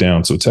brings it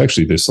down. So it's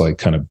actually this like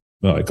kind of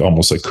like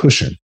almost like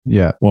cushion.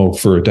 Yeah. Well,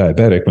 for a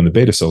diabetic, when the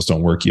beta cells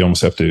don't work, you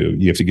almost have to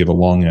give a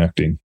long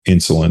acting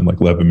insulin like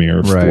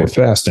Levemir for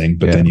fasting.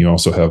 But then you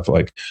also have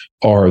like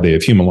they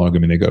have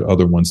Humalog. They got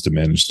other ones to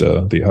manage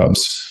the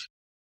ups.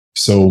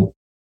 So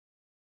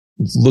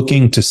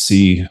looking to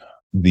see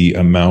the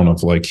amount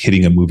of like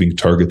hitting a moving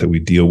target that we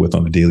deal with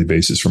on a daily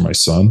basis for my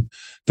son.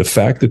 The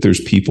fact that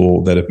there's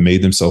people that have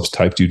made themselves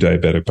type 2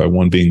 diabetic by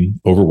one being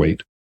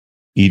overweight,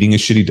 eating a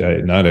shitty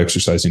diet, not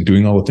exercising,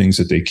 doing all the things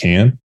that they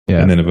can,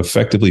 and then have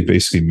effectively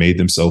basically made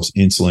themselves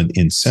insulin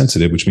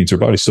insensitive, which means their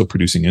body's still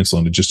producing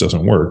insulin. It just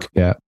doesn't work.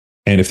 Yeah.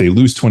 And if they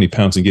lose 20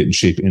 pounds and get in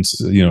shape,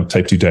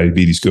 type 2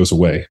 diabetes goes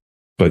away.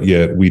 But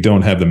yet we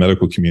don't have the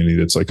medical community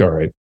that's like, all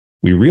right,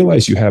 we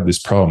realize you have this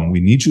problem. We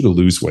need you to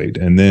lose weight.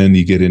 And then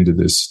you get into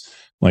this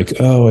like,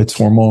 oh, it's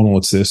hormonal.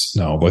 It's this.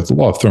 No, like the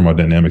law of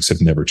thermodynamics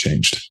have never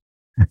changed.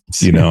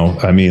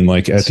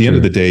 Like at the end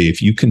of the day,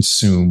 if you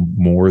consume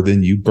more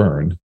than you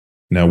burn,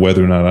 now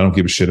whether or not, I don't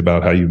give a shit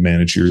about how you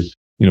manage your,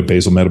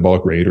 basal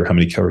metabolic rate or how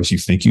many calories you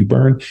think you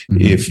burn.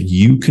 If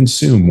you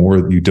consume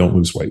more, you don't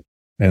lose weight.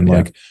 And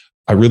like,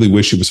 I really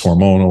wish it was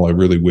hormonal. I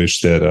really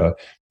wish that,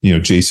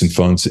 Jason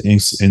Funk's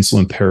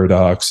insulin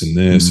paradox and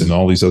this and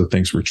all these other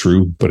things were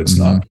true, but it's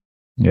not.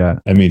 Yeah.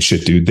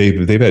 Shit, dude,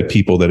 they've had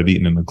people that have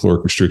eaten in the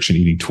caloric restriction,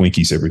 eating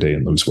Twinkies every day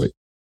and lose weight.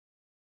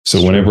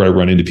 So whenever I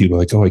run into people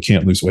like, oh, I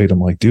can't lose weight, I'm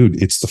like,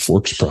 dude, it's the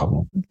fork's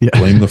problem.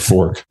 Blame the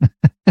fork.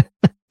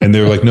 And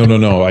they're like,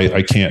 no,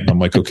 I can't. And I'm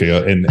like, okay.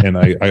 And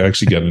I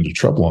actually got into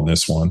trouble on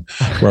this one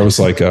where I was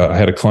like, I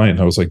had a client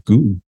and I was like,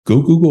 go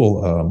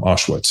Google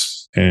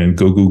Auschwitz and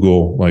go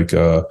Google like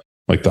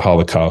the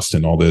Holocaust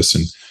and all this.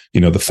 And,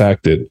 the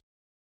fact that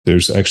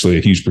there's actually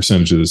a huge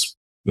percentage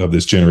of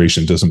this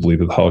generation doesn't believe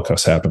that the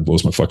Holocaust happened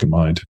blows my fucking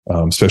mind.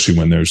 Especially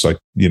when there's like,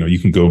 you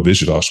can go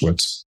visit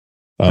Auschwitz.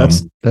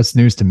 That's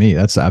news to me.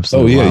 That's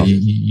absolutely. Oh yeah,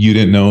 you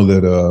didn't know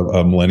that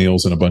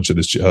millennials and a bunch of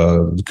this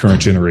current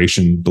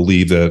generation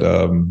believe that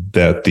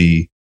that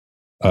the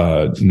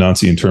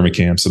Nazi internment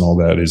camps and all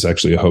that is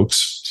actually a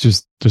hoax.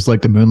 It's just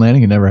like the moon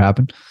landing, it never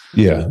happened.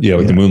 Yeah,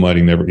 like the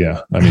moonlighting never.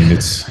 Yeah,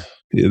 it's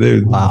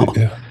wow.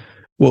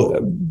 Well,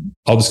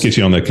 I'll just get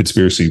you on that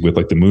conspiracy with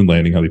like the moon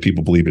landing. How many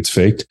people believe it's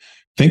faked?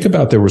 Think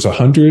about there was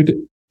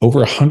over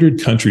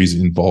 100 countries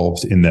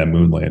involved in that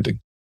moon landing.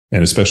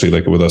 And especially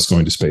like with us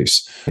going to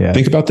space. Yeah.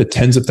 Think about the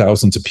tens of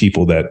thousands of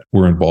people that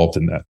were involved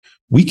in that.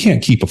 We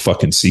can't keep a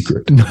fucking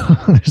secret. No,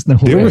 there's no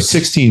way. There were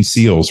 16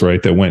 SEALs,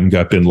 right, that went and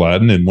got bin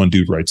Laden, and one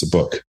dude writes a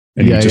book.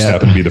 And he just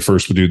happened to be the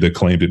first dude that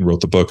claimed it and wrote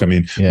the book.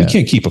 We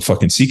can't keep a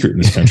fucking secret in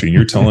this country. And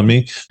you're telling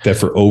me that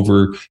for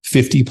over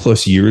 50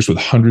 plus years with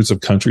hundreds of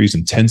countries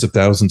and tens of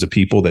thousands of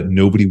people that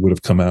nobody would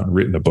have come out and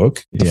written a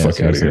book? Get the fuck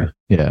out of here.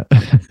 Yeah.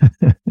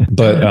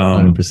 But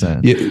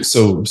 100%. Yeah,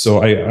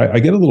 so I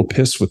get a little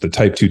pissed with the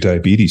type 2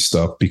 diabetes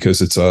stuff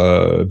because it's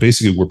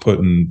basically we're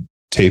putting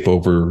tape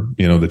over,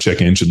 the check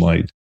engine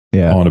light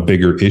on a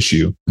bigger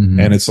issue.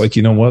 And it's like,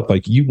 you know what?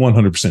 Like you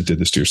 100% did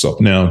this to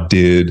yourself. Now,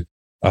 did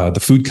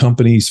the food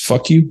companies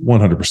fuck you?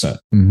 100%,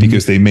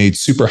 because they made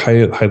super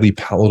highly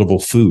palatable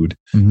food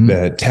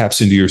that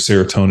taps into your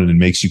serotonin and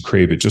makes you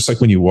crave it. Just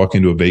like when you walk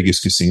into a Vegas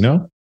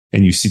casino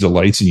and you see the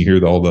lights and you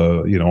hear all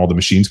the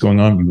machines going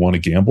on, you want to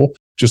gamble.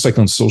 Just like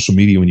on social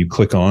media, when you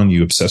click on,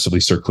 you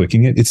obsessively start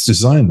clicking it. It's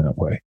designed that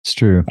way. It's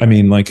true.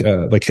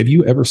 Like have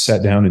you ever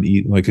sat down and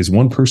eat? Like, has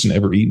one person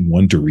ever eaten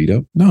one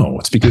Dorito? No,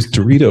 it's because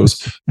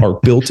Doritos are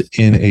built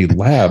in a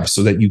lab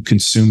so that you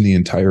consume the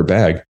entire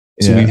bag.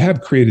 So we have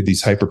created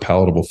these hyper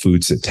palatable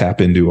foods that tap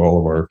into all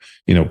of our,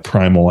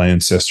 primal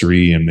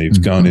ancestry, and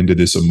they've gone into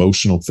this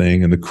emotional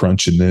thing and the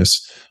crunch in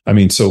this.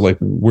 So like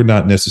we're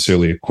not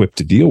necessarily equipped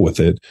to deal with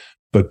it,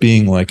 but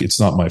being like, it's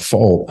not my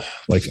fault.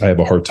 Like I have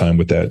a hard time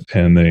with that.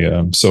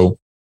 And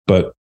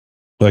but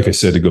like I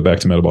said, to go back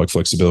to metabolic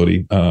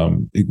flexibility,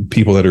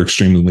 people that are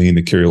extremely lean,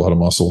 that carry a lot of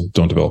muscle,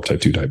 don't develop type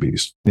 2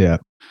 diabetes. Yeah.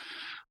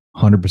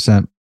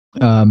 100%.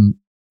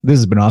 This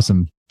has been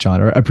awesome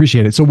John. I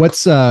appreciate it. So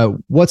what's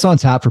on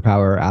tap for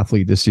Power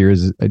Athlete this year?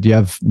 Do you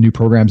have new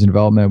programs in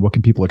development? What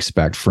can people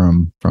expect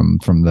from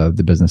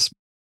the business?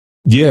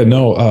 Yeah,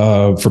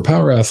 no, for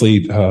Power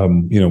Athlete,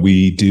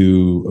 we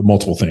do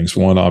multiple things.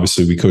 One,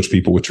 obviously we coach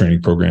people with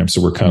training programs.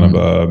 So we're kind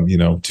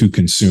of, to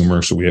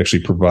consumer. So we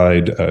actually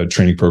provide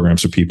training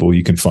programs for people.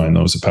 You can find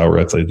those at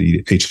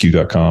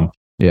powerathletehq.com.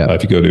 Yeah.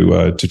 If you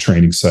go to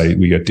training site,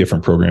 we got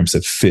different programs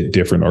that fit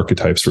different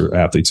archetypes for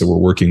athletes that we're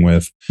working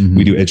with. Mm-hmm.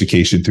 We do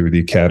education through the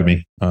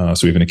academy. So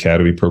we have an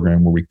academy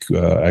program where we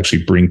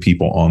actually bring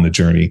people on the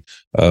journey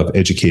of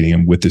educating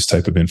them with this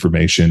type of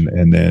information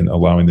and then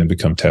allowing them to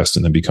come test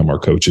and then become our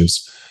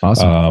coaches.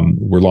 Awesome.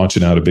 We're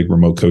launching out a big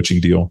remote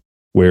coaching deal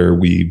where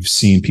we've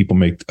seen people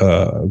make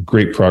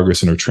great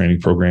progress in our training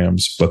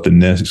programs. But the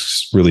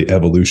next really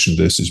evolution of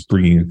this is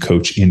bringing a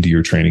coach into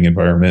your training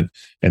environment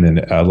and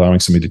then allowing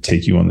somebody to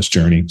take you on this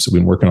journey. So we've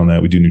been working on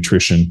that. We do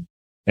nutrition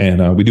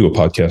and we do a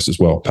podcast as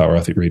well, Power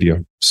Athlete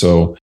Radio.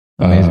 So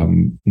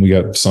we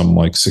got some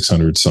like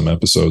 600 some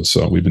episodes.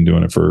 So we've been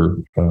doing it for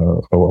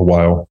a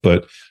while.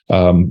 But,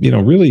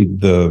 really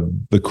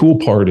the cool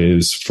part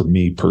is for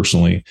me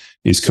personally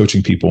is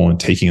coaching people and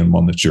taking them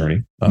on the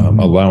journey,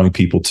 allowing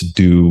people to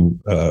do,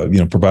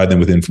 provide them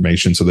with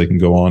information so they can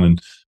go on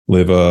and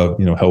live a,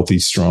 healthy,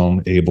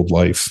 strong, abled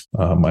life.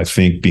 I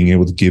think being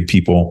able to give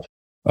people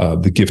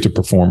the gift of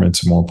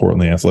performance, and more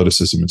importantly,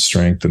 athleticism and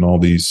strength and all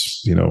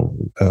these,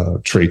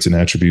 traits and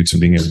attributes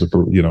and being able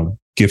to,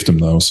 gift them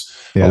those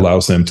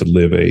allows them to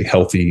live a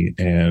healthy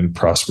and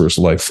prosperous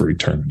life for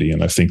eternity.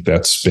 And I think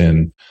that's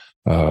been,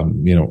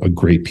 a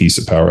great piece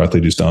of Power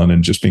Athlete has done,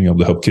 and just being able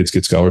to help kids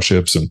get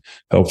scholarships and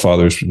help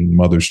fathers and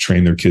mothers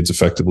train their kids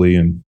effectively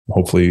and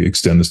hopefully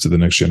extend this to the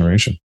next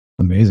generation.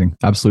 Amazing.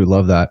 Absolutely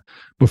love that.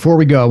 Before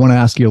we go, I want to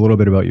ask you a little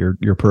bit about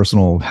your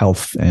personal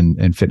health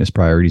and fitness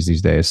priorities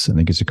these days. I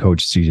think as a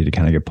coach, it's easy to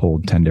kind of get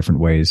pulled 10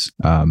 different ways.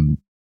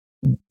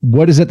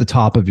 What is at the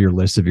top of your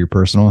list of your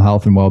personal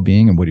health and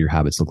well-being, and what do your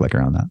habits look like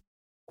around that?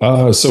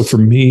 So for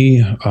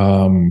me,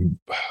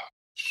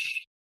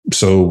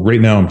 so right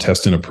now I'm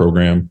testing a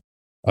program,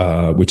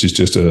 which is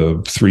just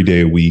a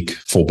 3-day-a-week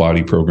full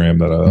body program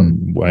that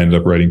I ended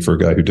up writing for a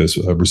guy who does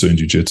Brazilian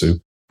Jiu-Jitsu.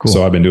 Cool.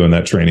 So I've been doing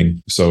that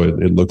training. So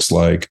it looks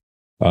like,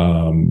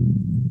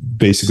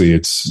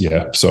 basically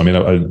so,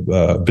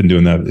 I've been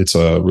doing that. It's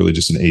really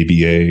just an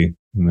ABA,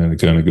 and then it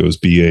kind of goes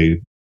BA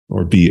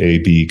or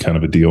BAB kind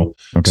of a deal.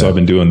 Okay. So I've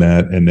been doing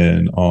that. And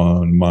then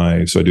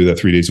so I do that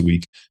 3 days a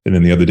week. And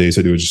then the other days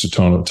I do just a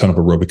ton of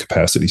aerobic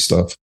capacity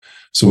stuff.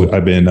 So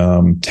I've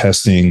been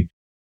testing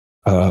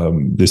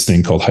this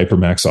thing called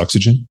Hypermax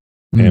Oxygen.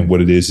 And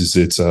what it is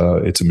it's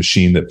a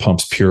machine that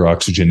pumps pure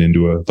oxygen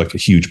into a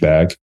huge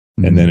bag.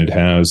 And then it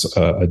has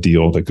a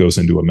deal that goes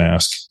into a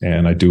mask,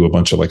 and I do a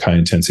bunch of high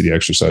intensity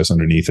exercise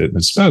underneath it. And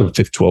it's about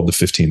 12 to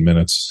 15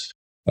 minutes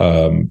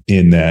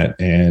in that.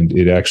 And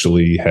it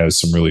actually has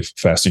some really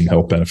fascinating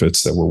health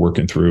benefits that we're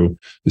working through,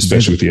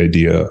 especially with the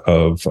idea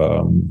of,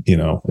 So,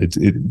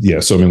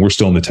 we're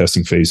still in the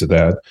testing phase of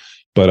that.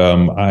 But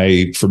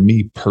for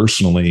me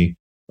personally,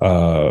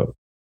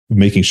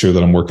 making sure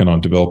that I'm working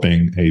on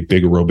developing a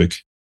big aerobic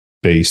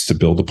base to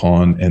build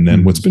upon. And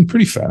then what's been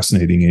pretty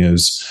fascinating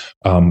is,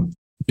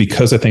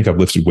 because I think I've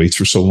lifted weights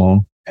for so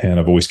long and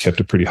I've always kept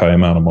a pretty high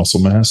amount of muscle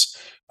mass,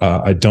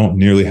 I don't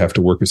nearly have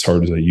to work as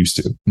hard as I used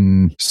to.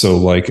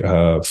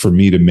 So for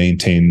me to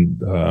maintain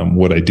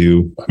what I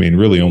do,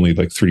 really only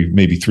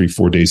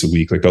 3-4 days a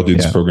week. I'll do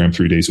this program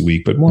 3 days a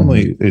week, but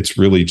normally it's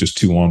really just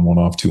 2 on, 1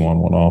 off, 2 on,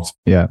 1 off.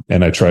 Yeah.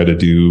 And I try to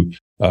do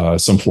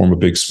some form of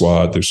big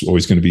squat. There's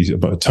always going to be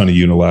a ton of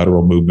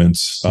unilateral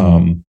movements.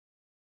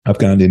 I've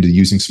gotten into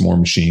using some more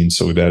machines.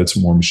 So we've added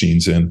some more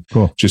machines in.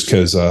 Cool. Just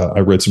because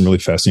I read some really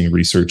fascinating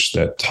research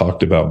that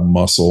talked about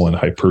muscle and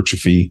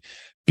hypertrophy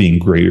being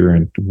greater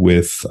and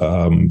with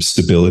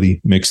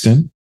stability mixed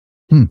in.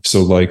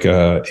 So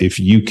if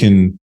you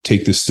can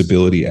take the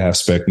stability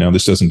aspect, now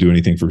this doesn't do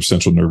anything for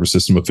central nervous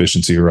system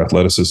efficiency or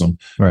athleticism,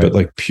 right,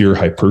 but pure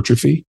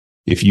hypertrophy,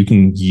 if you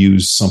can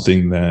use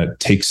something that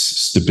takes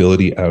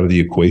stability out of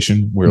the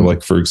equation, where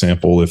for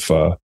example, if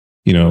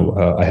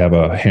I have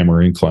a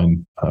hammer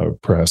incline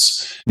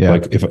press. Yeah.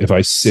 If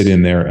I sit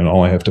in there and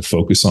all I have to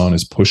focus on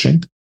is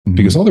pushing,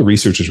 because all the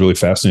research is really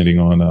fascinating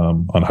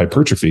on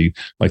hypertrophy.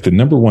 The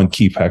number one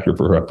key factor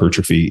for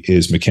hypertrophy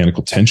is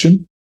mechanical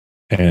tension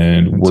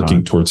and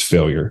working towards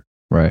failure.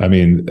 Right.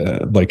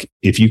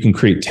 If you can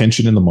create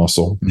tension in the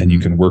muscle and you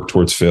can work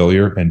towards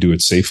failure and do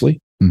it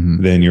safely,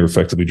 then you're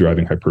effectively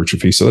driving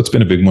hypertrophy. So that's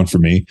been a big one for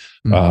me.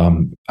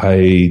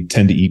 I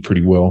tend to eat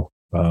pretty well.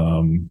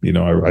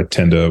 I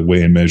tend to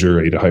weigh and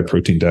measure, eat a high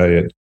protein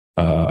diet.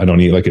 I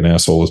don't eat like an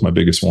asshole is my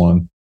biggest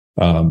one.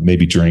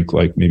 Maybe drink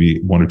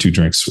maybe 1 or 2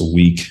 drinks a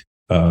week.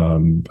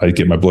 I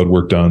get my blood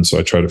work done. So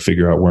I try to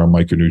figure out where I'm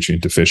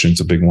micronutrient deficient.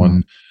 It's a big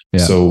one.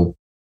 Yeah. So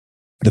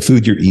the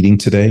food you're eating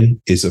today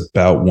is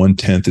about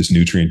 1/10 as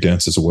nutrient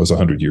dense as it was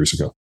 100 years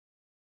ago.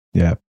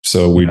 Yeah.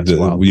 So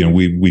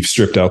we've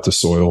stripped out the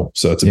soil.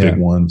 So that's a big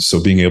one.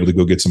 So being able to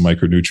go get some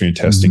micronutrient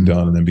testing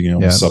done and then being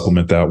able to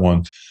supplement that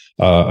one.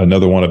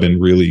 Another one I've been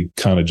really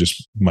kind of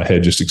just, my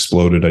head just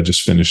exploded. I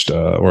just finished,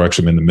 or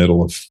actually I'm in the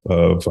middle of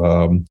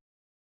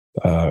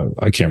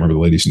I can't remember the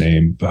lady's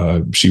name.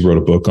 She wrote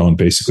a book on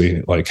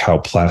basically like how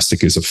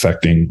plastic is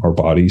affecting our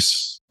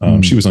bodies.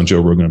 She was on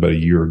Joe Rogan about a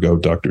year ago.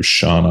 Dr.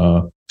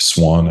 Shauna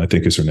Swan, I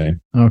think is her name.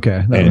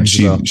 Okay. And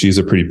she's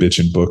a pretty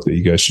bitchin' book that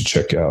you guys should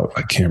check out.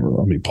 I can't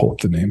remember. Let me pull up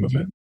the name of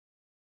it.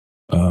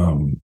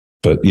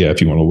 But yeah, if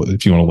you want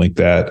to link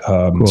that,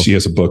 cool. She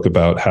has a book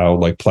about how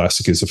like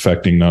plastic is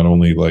affecting not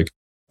only like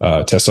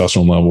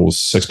testosterone levels,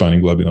 sex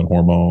binding globulin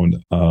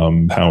hormone,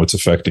 how it's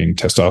affecting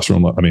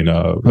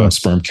testosterone,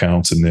 sperm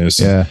counts in this.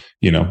 Yeah.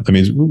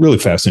 It's really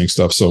fascinating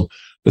stuff. So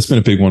that's been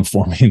a big one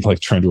for me, like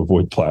trying to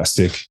avoid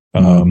plastic.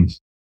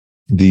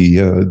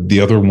 The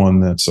other one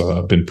that's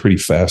been pretty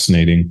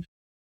fascinating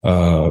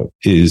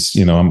is,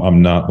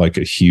 I'm not like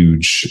a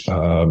huge,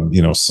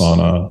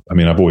 sauna. I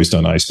mean, I've always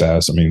done ice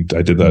baths. I mean,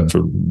 I did that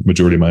for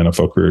majority of my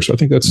NFL career. So I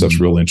think that stuff's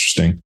real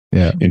interesting.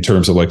 Yeah. In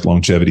terms of like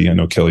longevity. I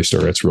know Kelly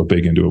Starrett's real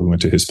big into it. We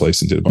went to his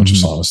place and did a bunch of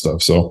sauna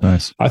stuff. So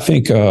nice. I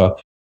think,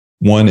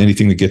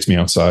 anything that gets me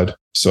outside.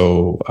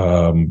 So,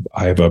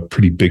 I have a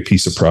pretty big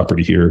piece of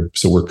property here.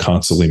 So we're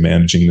constantly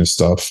managing this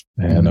stuff.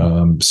 And,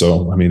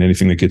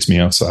 anything that gets me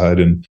outside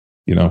and,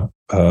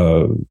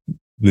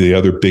 the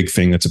other big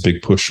thing that's a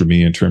big push for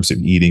me in terms of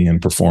eating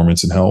and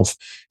performance and health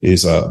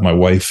is my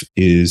wife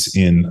is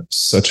in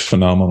such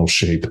phenomenal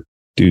shape.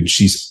 Dude,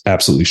 she's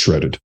absolutely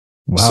shredded.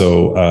 Wow.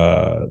 So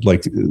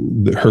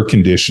her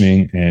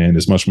conditioning and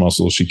as much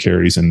muscle as she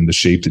carries and the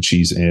shape that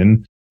she's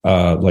in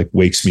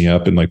wakes me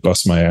up and like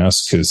busts my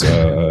ass because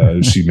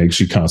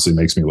she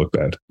constantly makes me look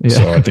bad. Yeah.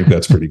 So I think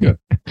that's pretty good.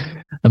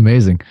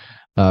 Amazing.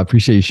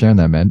 Appreciate you sharing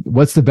that, man.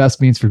 What's the best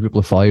means for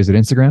people to follow you? Is it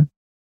Instagram?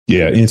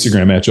 Yeah,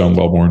 Instagram at John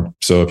Wellborn.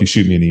 So if you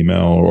shoot me an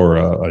email or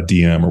a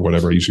DM or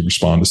whatever, I usually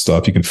respond to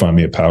stuff. You can find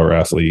me at Power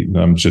Athlete.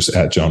 I'm just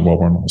at John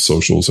Wellborn on all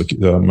socials.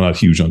 I'm not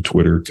huge on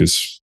Twitter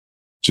because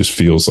it just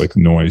feels like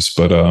noise.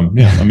 But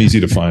I'm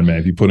easy to find, man.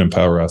 If you put in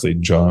Power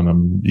Athlete John,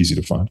 I'm easy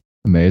to find.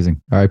 Amazing.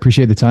 All right,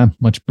 appreciate the time.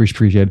 Much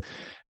appreciated.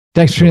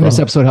 Thanks for tuning in this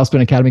episode of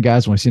Healthspan Academy,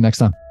 guys. Want to see you next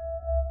time.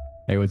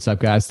 Hey, what's up,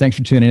 guys? Thanks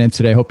for tuning in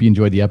today. Hope you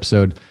enjoyed the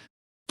episode.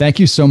 Thank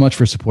you so much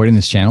for supporting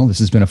this channel. This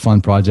has been a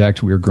fun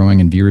project. We're growing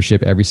in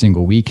viewership every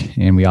single week,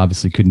 and we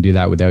obviously couldn't do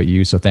that without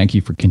you. So thank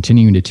you for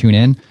continuing to tune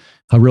in.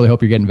 I really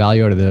hope you're getting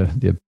value out of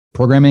the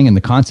programming and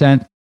the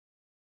content.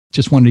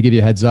 Just wanted to give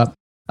you a heads up.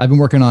 I've been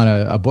working on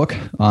a book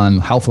on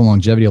health and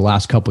longevity the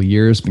last couple of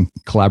years, been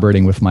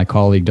collaborating with my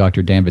colleague,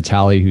 Dr. Dan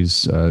Vitale,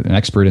 who's an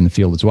expert in the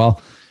field as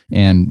well.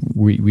 And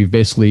we've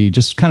basically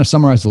just kind of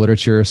summarized the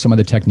literature, some of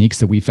the techniques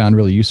that we found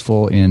really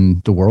useful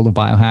in the world of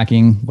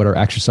biohacking, what our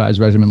exercise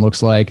regimen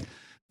looks like,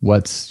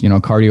 what's,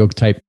 cardio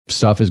type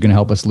stuff is going to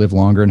help us live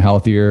longer and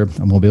healthier,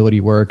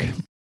 mobility work,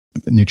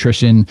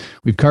 nutrition.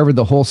 We've covered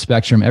the whole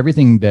spectrum,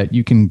 everything that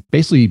you can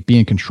basically be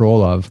in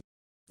control of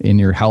in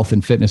your health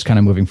and fitness kind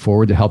of moving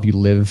forward to help you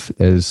live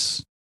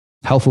as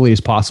healthily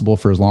as possible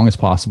for as long as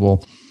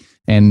possible.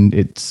 And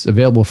it's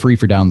available free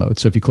for download.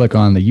 So if you click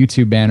on the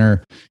YouTube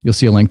banner, you'll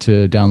see a link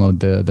to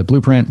download the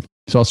blueprint.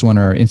 It's also on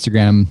our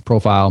Instagram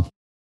profile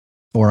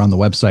or on the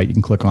website. You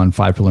can click on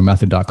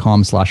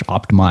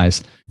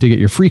 5pillarmethod.com/optimize to get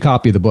your free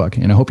copy of the book.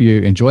 And I hope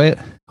you enjoy it.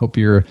 Hope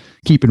you're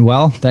keeping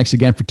well. Thanks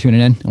again for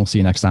tuning in, and we'll see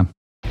you next time.